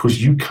think,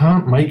 because you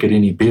can't make it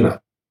any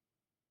better.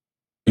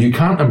 You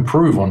can't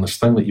improve on this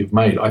thing that you've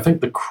made. I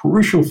think the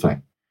crucial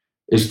thing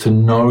is to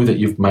know that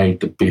you've made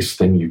the best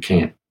thing you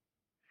can,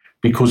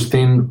 because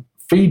then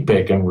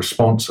feedback and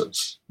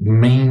responses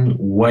mean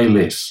way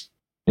less,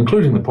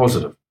 including the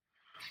positive.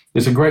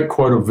 There's a great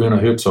quote of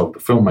Werner Herzog, the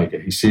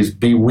filmmaker. He says,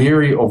 "Be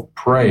wary of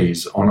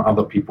praise on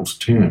other people's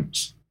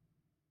terms."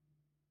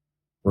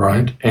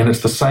 Right? And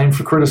it's the same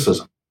for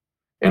criticism.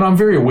 And I'm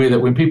very aware that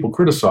when people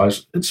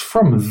criticize, it's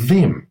from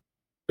them.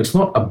 It's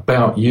not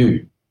about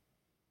you.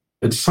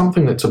 It's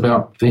something that's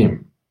about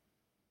them.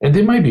 And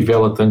there may be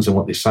valid things in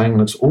what they're saying,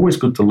 and it's always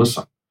good to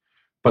listen.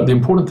 But the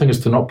important thing is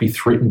to not be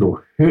threatened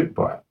or hurt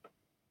by it.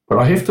 But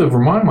I have to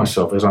remind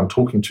myself as I'm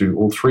talking to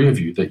all three of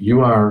you that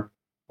you are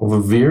of a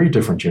very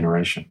different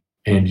generation.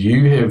 And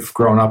you have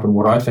grown up in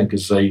what I think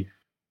is a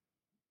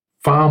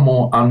far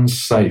more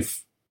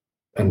unsafe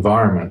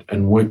environment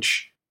in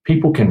which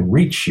people can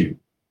reach you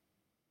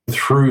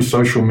through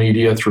social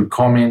media, through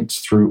comments,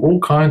 through all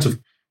kinds of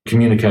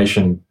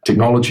communication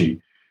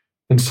technology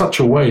in such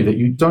a way that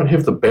you don't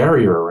have the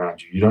barrier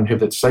around you. You don't have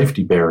that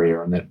safety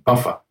barrier and that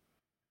buffer.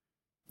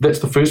 That's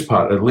the first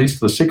part. At least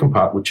the second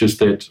part, which is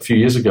that a few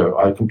years ago,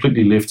 I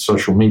completely left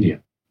social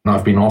media and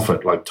I've been off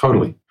it, like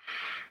totally.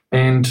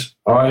 And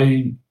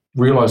I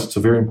realize it's a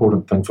very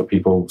important thing for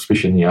people,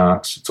 especially in the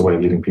arts. It's a way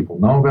of letting people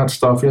know about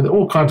stuff. Yeah, there are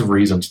all kinds of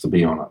reasons to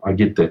be on it. I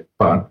get that.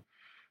 But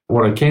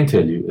what I can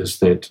tell you is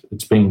that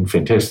it's been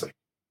fantastic.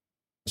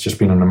 It's just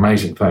been an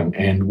amazing thing.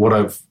 And what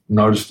I've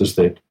noticed is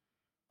that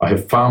I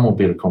have far more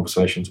better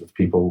conversations with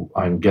people.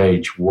 I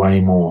engage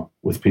way more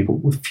with people,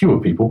 with fewer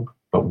people,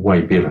 but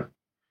way better.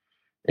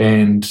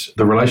 And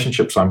the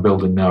relationships I'm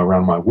building now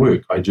around my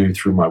work, I do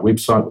through my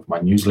website with my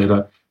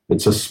newsletter.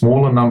 It's a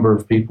smaller number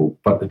of people,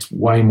 but it's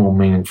way more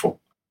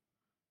meaningful.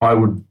 I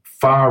would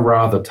far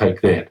rather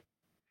take that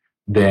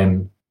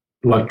than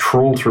like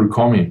trawl through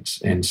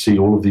comments and see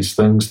all of these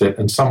things that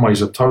in some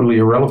ways are totally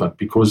irrelevant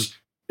because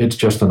it's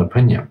just an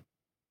opinion.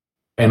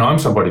 And I'm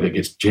somebody that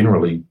gets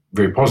generally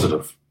very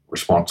positive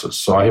responses.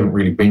 So I haven't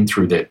really been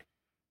through that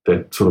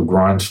sort of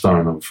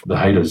grindstone of the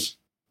haters.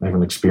 I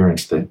haven't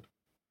experienced that.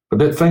 But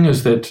that thing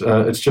is that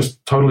it's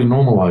just totally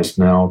normalized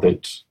now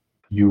that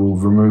you will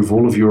remove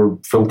all of your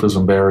filters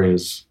and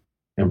barriers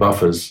and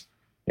buffers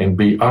and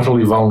be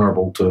utterly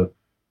vulnerable to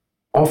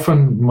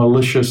often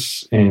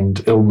malicious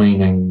and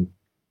ill-meaning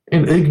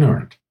and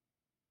ignorant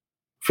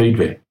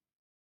feedback.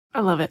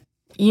 I love it.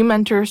 You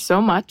mentor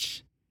so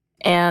much.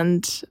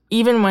 And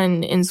even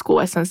when in school,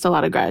 I sensed a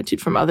lot of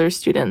gratitude from other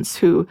students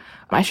who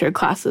I shared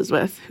classes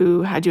with,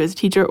 who had you as a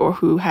teacher or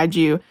who had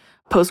you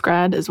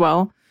post-grad as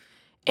well.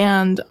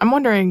 And I'm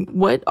wondering,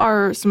 what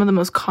are some of the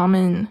most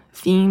common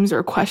themes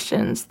or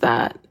questions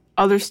that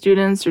other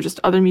students or just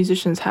other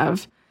musicians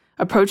have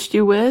approached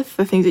you with,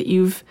 the things that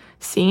you've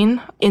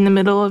seen in the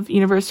middle of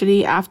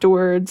university,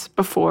 afterwards,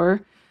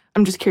 before?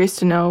 I'm just curious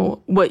to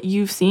know what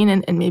you've seen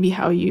and maybe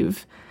how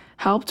you've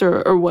helped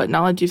or what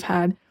knowledge you've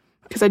had,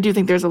 because I do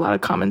think there's a lot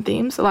of common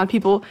themes. A lot of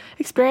people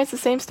experience the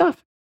same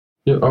stuff.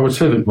 Yeah, I would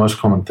say that most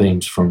common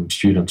themes from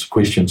students'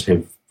 questions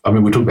we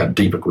talk about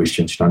deeper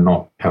questions,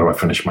 not how do I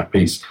finish my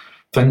piece.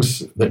 Things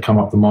that come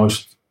up the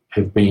most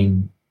have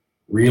been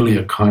really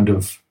a kind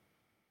of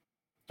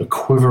a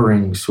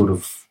quivering sort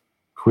of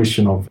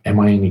question of, am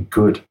I any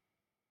good?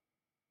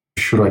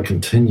 Should I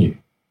continue?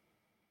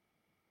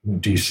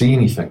 Do you see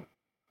anything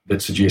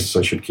that suggests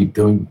I should keep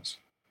doing this?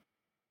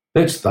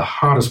 That's the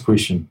hardest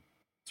question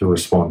to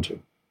respond to.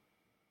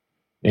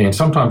 And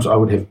sometimes I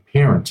would have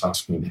parents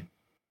ask me that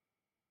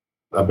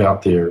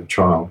about their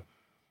child.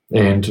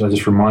 And I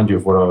just remind you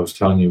of what I was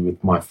telling you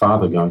with my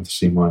father going to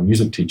see my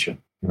music teacher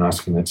and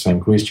asking that same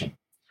question.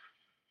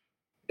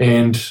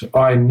 And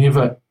I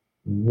never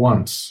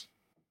once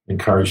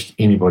encouraged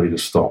anybody to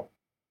stop,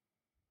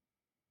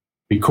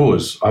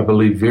 because I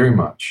believe very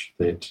much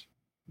that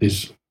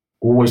there's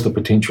always the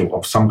potential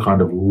of some kind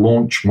of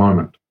launch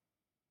moment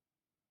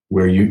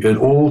where it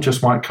all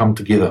just might come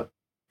together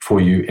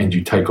for you and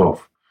you take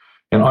off.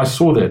 And I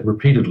saw that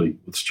repeatedly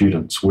with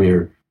students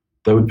where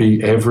they would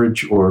be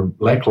average or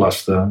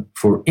lackluster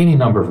for any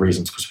number of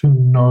reasons, because who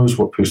knows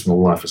what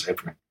personal life is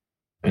happening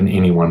in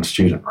any one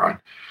student, right?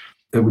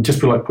 It would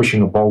just be like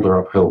pushing a boulder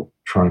uphill,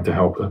 trying to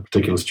help a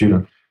particular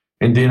student.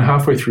 And then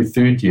halfway through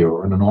third year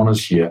or in an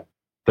honours year,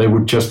 they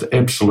would just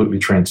absolutely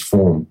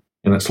transform.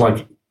 And it's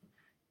like,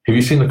 have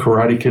you seen the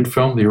Karate Kid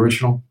film, the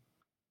original?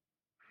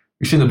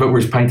 You've seen the bit where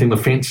he's painting the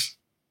fence?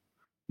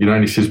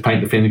 And he says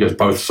paint the fence, he goes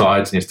both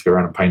sides and he has to go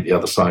around and paint the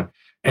other side.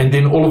 And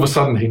then all of a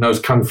sudden he knows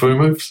Kung Fu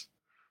moves.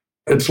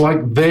 It's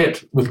like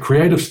that with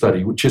creative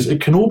study, which is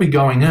it can all be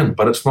going in,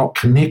 but it's not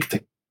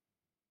connecting.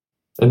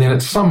 And then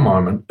at some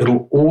moment,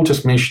 it'll all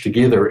just mesh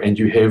together and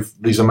you have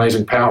these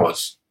amazing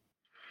powers.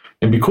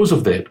 And because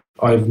of that,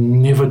 I've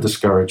never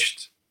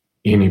discouraged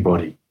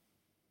anybody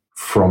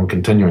from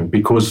continuing,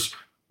 because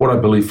what I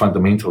believe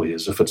fundamentally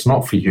is if it's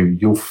not for you,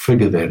 you'll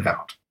figure that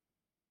out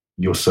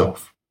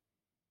yourself.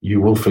 You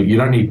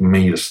don't need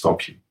me to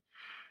stop you.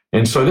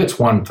 And so that's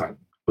one thing.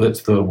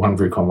 That's the one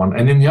very common one.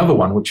 And then the other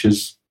one, which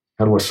is,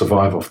 how do I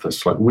survive off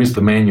this? Like, where's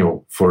the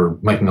manual for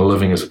making a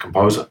living as a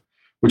composer?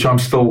 Which I'm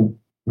still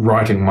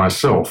writing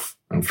myself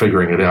and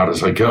figuring it out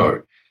as I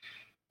go.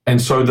 And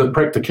so the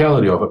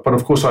practicality of it, but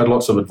of course I had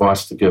lots of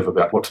advice to give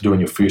about what to do in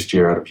your first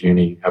year out of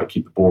uni, how to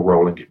keep the ball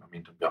rolling, get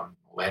momentum going,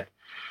 all that.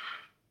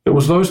 It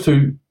was those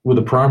two were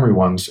the primary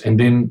ones. And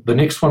then the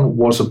next one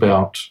was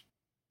about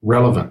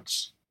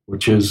relevance,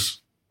 which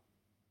is,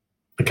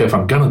 okay, if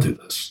I'm going to do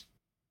this,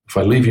 if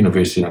I leave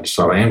university and I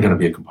decide I am going to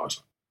be a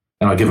composer,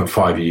 and I give it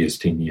 5 years,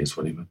 10 years,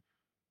 whatever,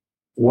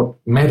 what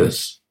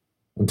matters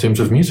in terms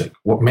of music?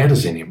 What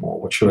matters anymore?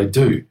 What should I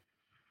do?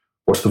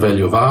 what's the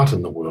value of art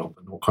in the world,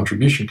 and what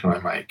contribution can I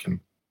make? And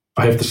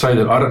I have to say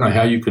that I don't know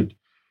how you could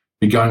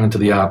be going into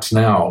the arts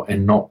now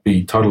and not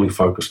be totally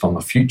focused on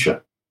the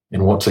future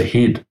and what's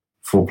ahead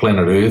for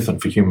planet Earth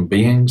and for human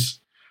beings,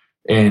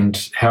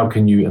 and how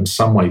can you in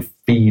some way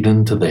feed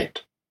into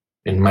that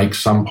and make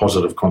some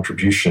positive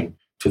contribution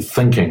to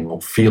thinking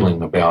or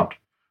feeling about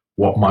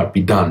what might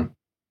be done.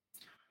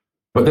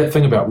 But that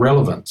thing about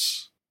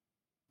relevance,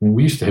 I mean,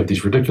 we used to have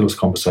these ridiculous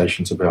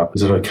conversations about,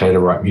 is it okay to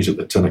write music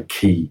that's in a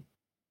key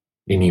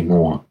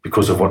anymore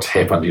because of what's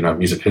happened,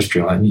 music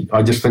history. And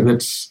I just think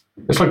it's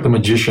like the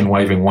magician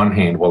waving one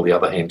hand while the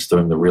other hand's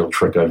doing the real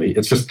trick over here.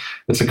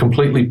 It's a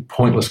completely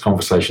pointless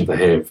conversation to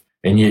have,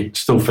 and yet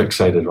still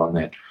fixated on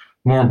that.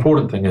 The more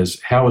important thing is,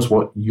 how is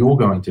what you're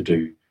going to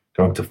do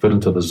going to fit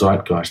into the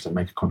zeitgeist and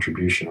make a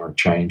contribution or a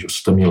change or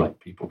stimulate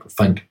people to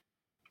think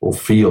or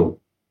feel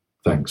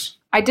things?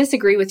 I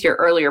disagree with your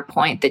earlier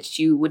point that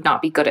you would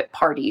not be good at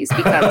parties,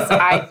 because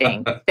I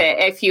think that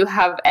if you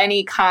have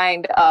any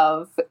kind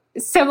of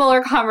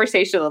similar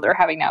conversation that they're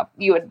having now,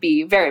 you would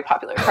be very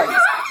popular at parties.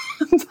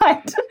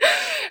 But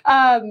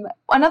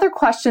another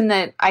question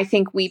that I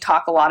think we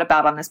talk a lot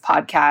about on this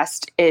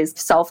podcast is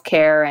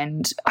self-care,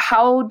 and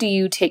how do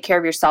you take care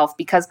of yourself?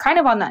 Because kind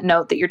of on that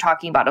note that you're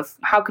talking about of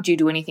how could you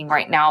do anything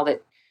right now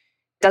that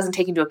doesn't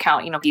take into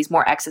account, these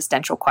more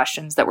existential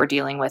questions that we're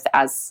dealing with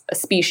as a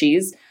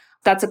species.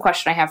 That's a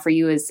question I have for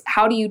you is,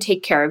 how do you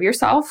take care of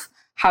yourself?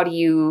 How do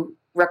you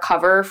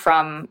recover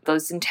from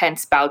those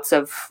intense bouts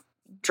of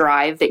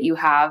drive that you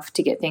have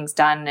to get things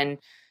done? And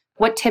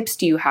what tips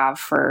do you have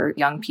for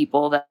young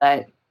people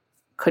that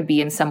could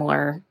be in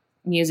similar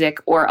music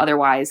or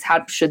otherwise?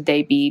 How should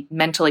they be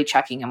mentally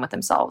checking in with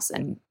themselves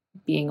and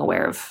being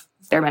aware of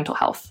their mental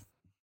health?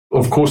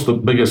 Of course, the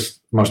biggest,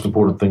 most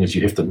important thing is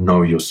you have to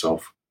know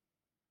yourself.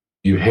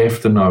 You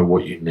have to know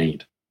what you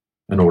need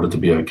in order to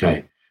be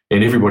okay.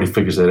 And everybody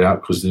figures that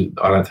out, because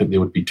I don't think there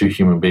would be two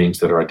human beings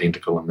that are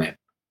identical in that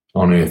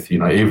on Earth.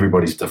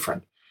 Everybody's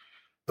different.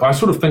 I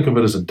sort of think of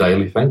it as a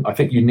daily thing. I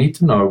think you need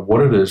to know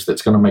what it is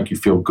that's going to make you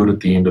feel good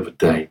at the end of a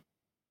day.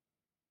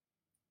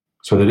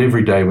 So that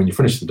every day when you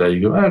finish the day,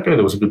 you go, okay,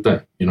 that was a good day,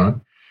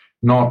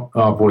 Not,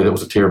 oh boy, that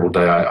was a terrible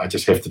day. I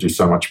just have to do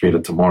so much better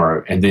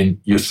tomorrow. And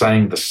then you're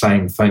saying the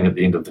same thing at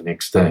the end of the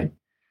next day.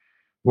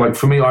 Like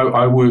for me,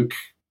 I work,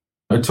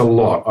 it's a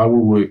lot. I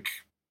will work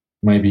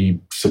maybe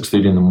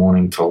 6:30 in the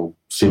morning till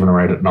 7 or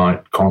 8 at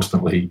night,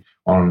 constantly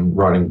on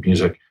writing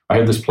music. I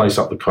have this place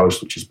up the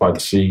coast, which is by the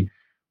sea,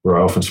 where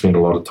I often spend a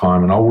lot of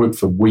time, and I'll work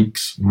for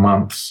weeks,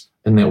 months,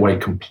 in that way,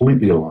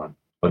 completely alone,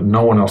 like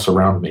no one else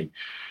around me,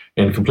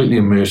 and completely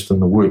immersed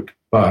in the work.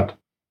 But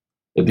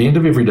at the end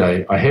of every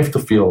day, I have to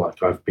feel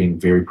like I've been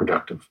very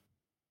productive.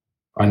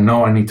 I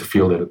know I need to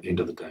feel that at the end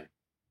of the day.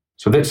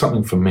 So that's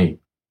something for me.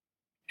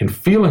 And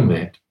feeling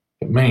that,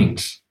 it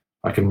means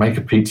I can make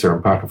a pizza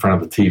and park in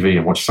front of the TV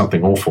and watch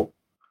something awful,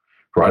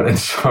 right? And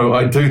so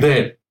I do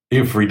that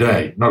every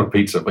day. Not a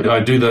pizza, but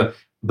I do the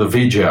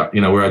veg out,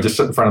 where I just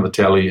sit in front of the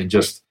telly and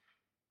just,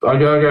 I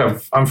go,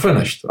 I'm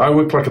finished. I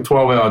worked like a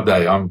 12-hour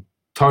day. I'm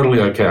totally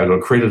okay. I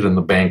got credit in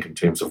the bank in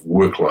terms of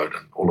workload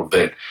and all of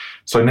that.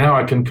 So now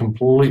I can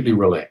completely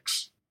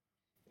relax.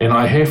 And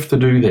I have to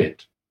do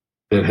that.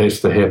 That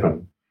has to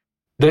happen.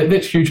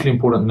 That's hugely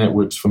important, and that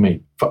works for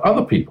me. For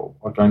other people,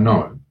 like I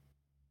know,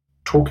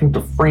 talking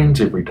to friends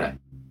every day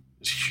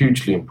is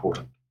hugely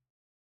important.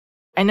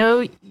 I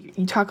know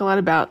you talk a lot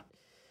about,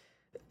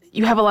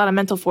 you have a lot of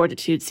mental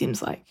fortitude,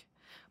 seems like,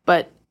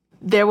 but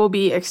there will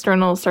be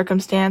external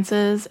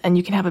circumstances and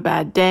you can have a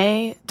bad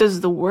day.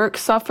 Does the work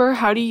suffer?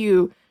 How do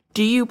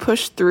you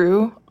push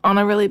through on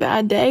a really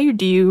bad day?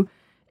 Or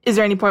is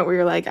there any point where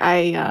you're like,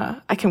 I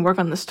can work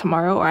on this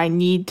tomorrow, or I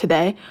need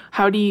today?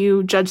 How do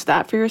you judge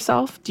that for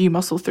yourself? Do you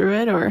muscle through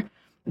it, or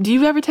do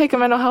you ever take a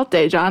mental health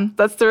day, John?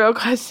 That's the real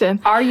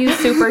question. Are you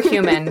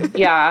superhuman?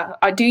 Yeah.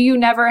 Do you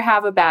never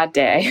have a bad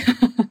day?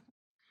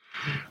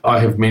 I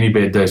have many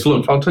bad days.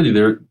 Look, I'll tell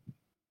you,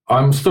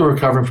 I'm still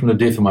recovering from the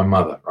death of my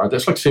mother, right?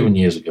 That's like 7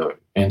 years ago.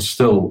 And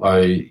still,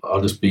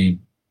 I'll just be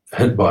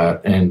hit by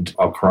it and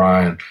I'll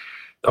cry. And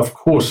of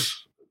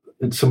course,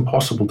 it's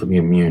impossible to be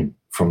immune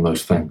from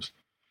those things.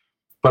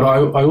 But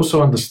I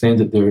also understand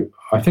that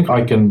I think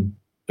I can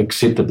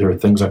accept that there are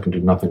things I can do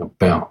nothing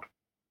about.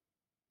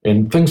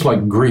 And things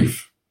like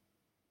grief.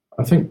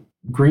 I think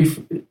grief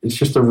is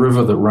just a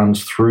river that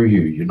runs through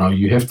you.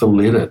 You have to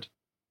let it.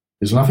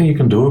 There's nothing you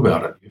can do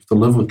about it. You have to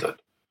live with it.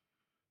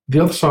 The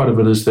other side of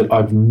it is that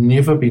I've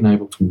never been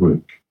able to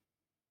work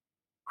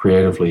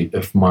creatively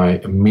if my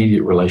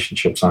immediate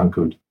relationships aren't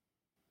good.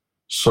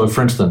 So,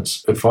 for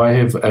instance, if I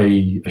have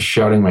a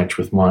shouting match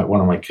with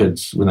one of my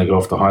kids when they go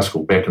off to high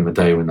school, back in the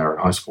day when they were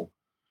at high school,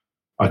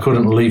 I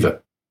couldn't leave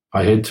it.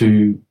 I had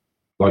to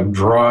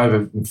drive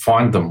and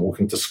find them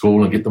walking to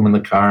school and get them in the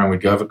car, and we'd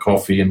go have a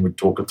coffee and we'd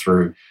talk it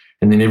through,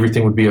 and then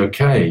everything would be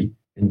okay,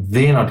 and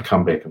then I'd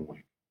come back and work.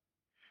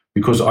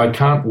 Because I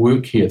can't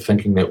work here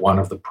thinking that one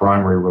of the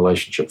primary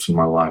relationships in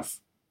my life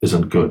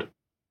isn't good.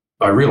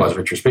 I realize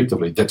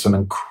retrospectively that's an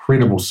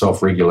incredible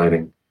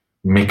self-regulating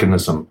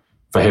mechanism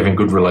for having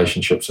good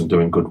relationships and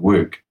doing good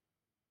work.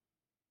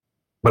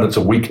 but it's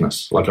a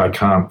weakness. Like I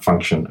can't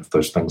function if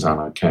those things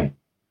aren't okay.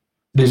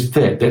 There's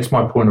that. That's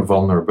my point of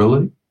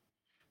vulnerability.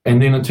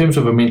 And then in terms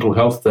of a mental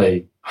health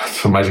day,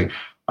 it's amazing.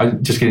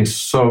 I'm just getting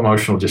so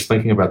emotional just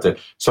thinking about that.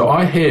 So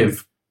I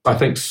have, I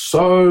think,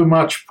 so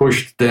much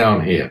pushed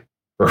down here,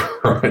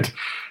 right,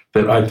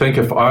 that I think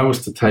if I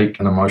was to take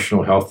an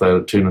emotional health day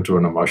to turn into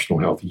an emotional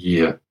health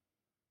year,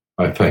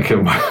 I think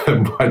it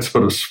might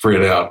sort of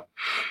spread out.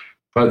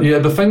 But yeah,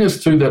 the thing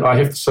is too that I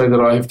have to say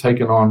that I have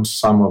taken on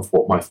some of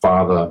what my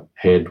father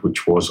had,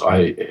 which was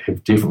I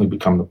have definitely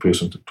become the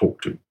person to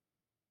talk to.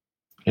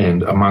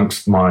 And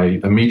amongst my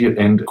immediate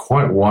and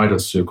quite wider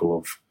circle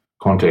of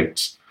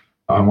contacts,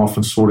 I'm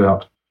often sought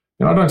out,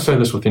 and I don't say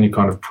this with any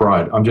kind of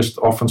pride, I'm just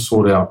often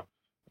sought out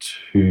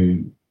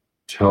to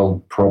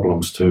tell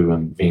problems to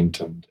and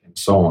vent and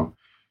so on.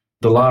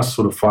 The last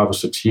sort of 5 or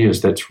 6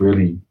 years, that's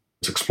really,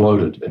 it's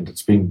exploded and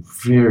it's been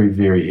very,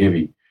 very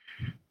heavy.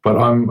 But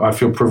I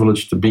feel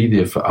privileged to be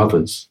there for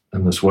others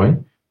in this way.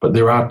 But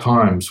there are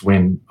times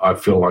when I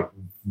feel like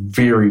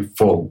very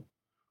full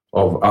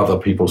of other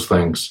people's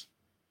things.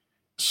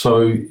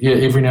 So, yeah,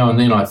 every now and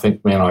then I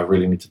think, man, I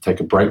really need to take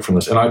a break from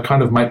this. And I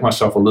kind of make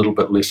myself a little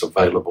bit less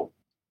available.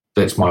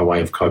 That's my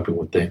way of coping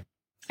with that.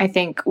 I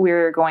think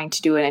we're going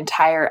to do an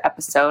entire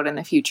episode in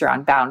the future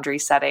on boundary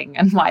setting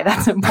and why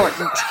that's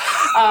important.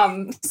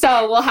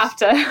 So we'll have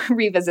to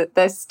revisit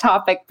this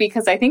topic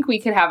because I think we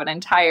could have an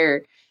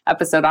entire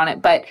episode on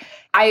it. But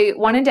I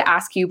wanted to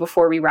ask you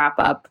before we wrap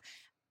up,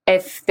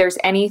 if there's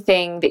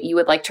anything that you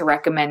would like to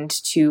recommend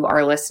to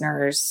our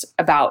listeners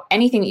about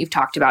anything that you've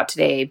talked about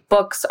today,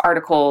 books,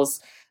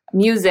 articles,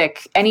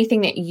 music,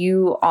 anything that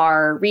you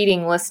are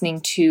reading,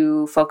 listening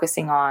to,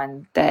 focusing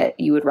on that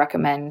you would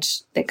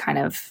recommend that kind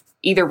of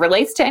either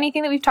relates to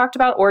anything that we've talked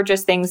about or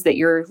just things that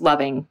you're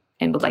loving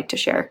and would like to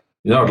share.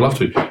 Yeah, I'd love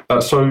to.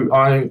 So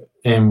I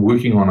am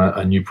working on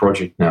a new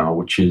project now,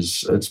 which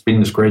is, it's been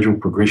this gradual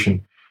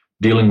progression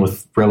dealing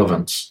with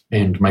relevance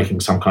and making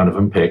some kind of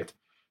impact.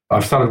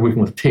 I've started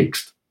working with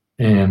text,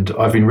 and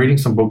I've been reading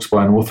some books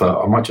by an author.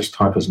 I might just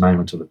type his name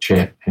into the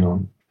chat. Hang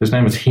on. His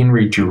name is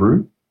Henry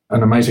Giroux,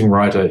 an amazing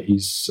writer.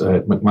 He's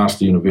at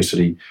McMaster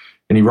University,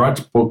 and he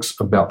writes books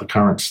about the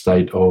current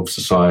state of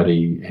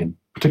society and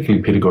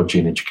particularly pedagogy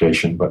and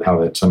education, but how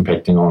that's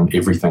impacting on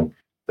everything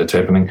that's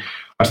happening.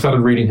 I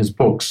started reading his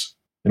books,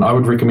 and I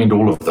would recommend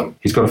all of them.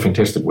 He's got a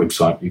fantastic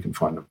website. You can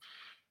find them.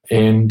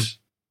 And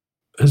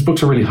his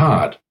books are really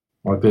hard.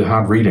 Like, they're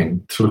hard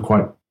reading, sort of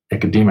quite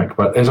academic.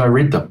 But as I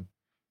read them,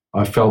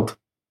 I felt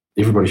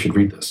everybody should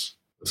read this.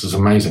 This is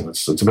amazing.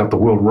 It's about the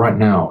world right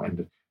now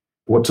and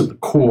what's at the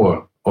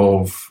core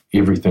of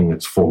everything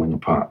that's falling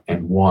apart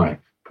and why,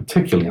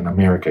 particularly in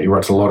America. He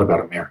writes a lot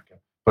about America,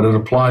 but it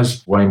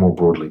applies way more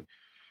broadly.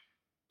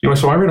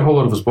 So I read a whole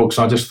lot of his books,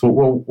 and I just thought,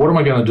 well, what am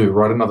I going to do?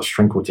 Write another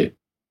string quartet?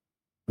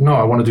 No,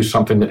 I want to do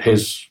something that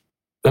has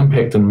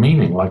impact and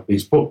meaning like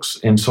these books.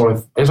 And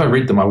so as I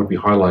read them, I would be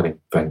highlighting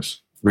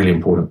things, really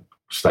important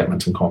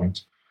statements and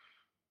comments.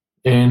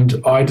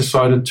 And I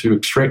decided to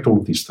extract all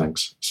of these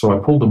things. So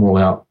I pulled them all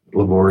out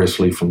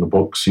laboriously from the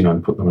books,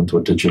 and put them into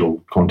a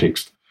digital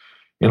context.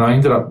 And I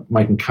ended up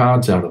making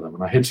cards out of them.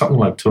 And I had something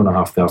like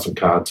 2,500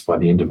 cards by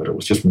the end of it. It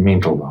was just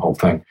mental, the whole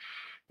thing.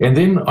 And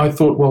then I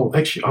thought, well,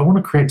 actually, I want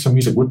to create some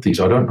music with these.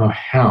 I don't know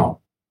how,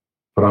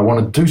 but I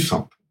want to do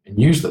something and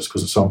use this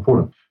because it's so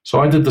important. So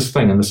I did this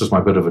thing, and this is my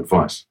bit of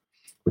advice,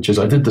 which is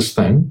I did this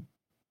thing,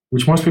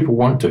 which most people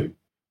won't do.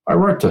 I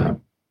wrote to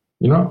him.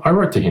 I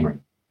wrote to Henry.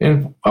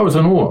 And I was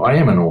in awe. I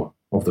am in awe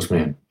of this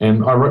man.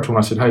 And I wrote to him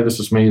and I said, hey, this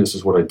is me. This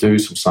is what I do,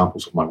 some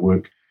samples of my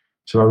work.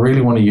 So I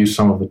really want to use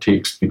some of the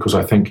text because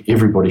I think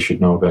everybody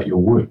should know about your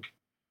work.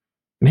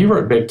 And he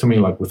wrote back to me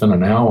like within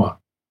an hour.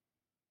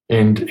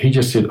 And he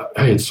just said,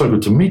 hey, it's so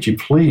good to meet you.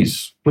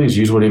 Please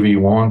use whatever you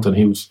want.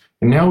 And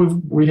now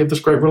we have this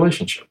great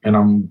relationship. And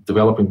I'm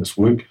developing this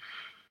work.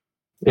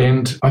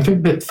 And I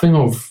think that thing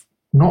of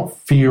not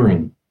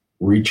fearing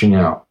reaching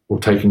out or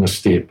taking a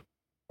step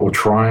or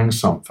trying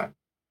something,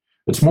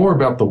 it's more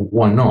about the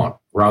why not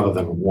rather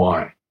than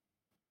why.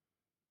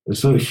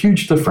 There's a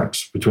huge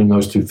difference between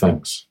those two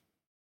things.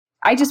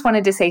 I just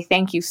wanted to say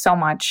thank you so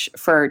much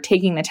for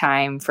taking the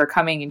time, for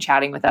coming and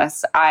chatting with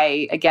us.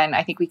 I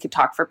think we could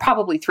talk for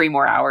probably 3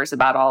 more hours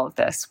about all of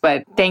this,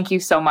 but thank you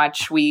so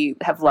much. We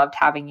have loved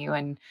having you,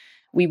 and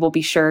we will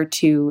be sure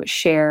to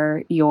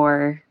share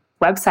your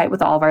website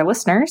with all of our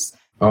listeners.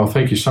 Oh,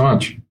 thank you so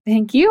much.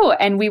 Thank you.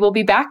 And we will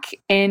be back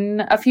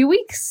in a few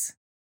weeks.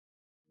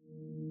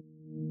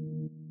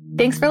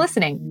 Thanks for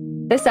listening.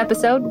 This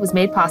episode was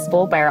made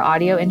possible by our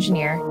audio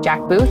engineer, Jack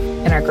Booth,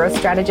 and our growth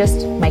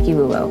strategist, Mikey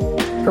Lulo.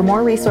 For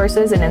more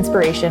resources and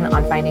inspiration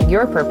on finding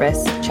your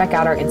purpose, check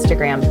out our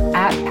Instagram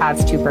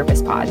 @Paths to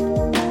Purpose Pod.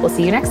 We'll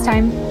see you next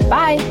time.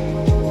 Bye.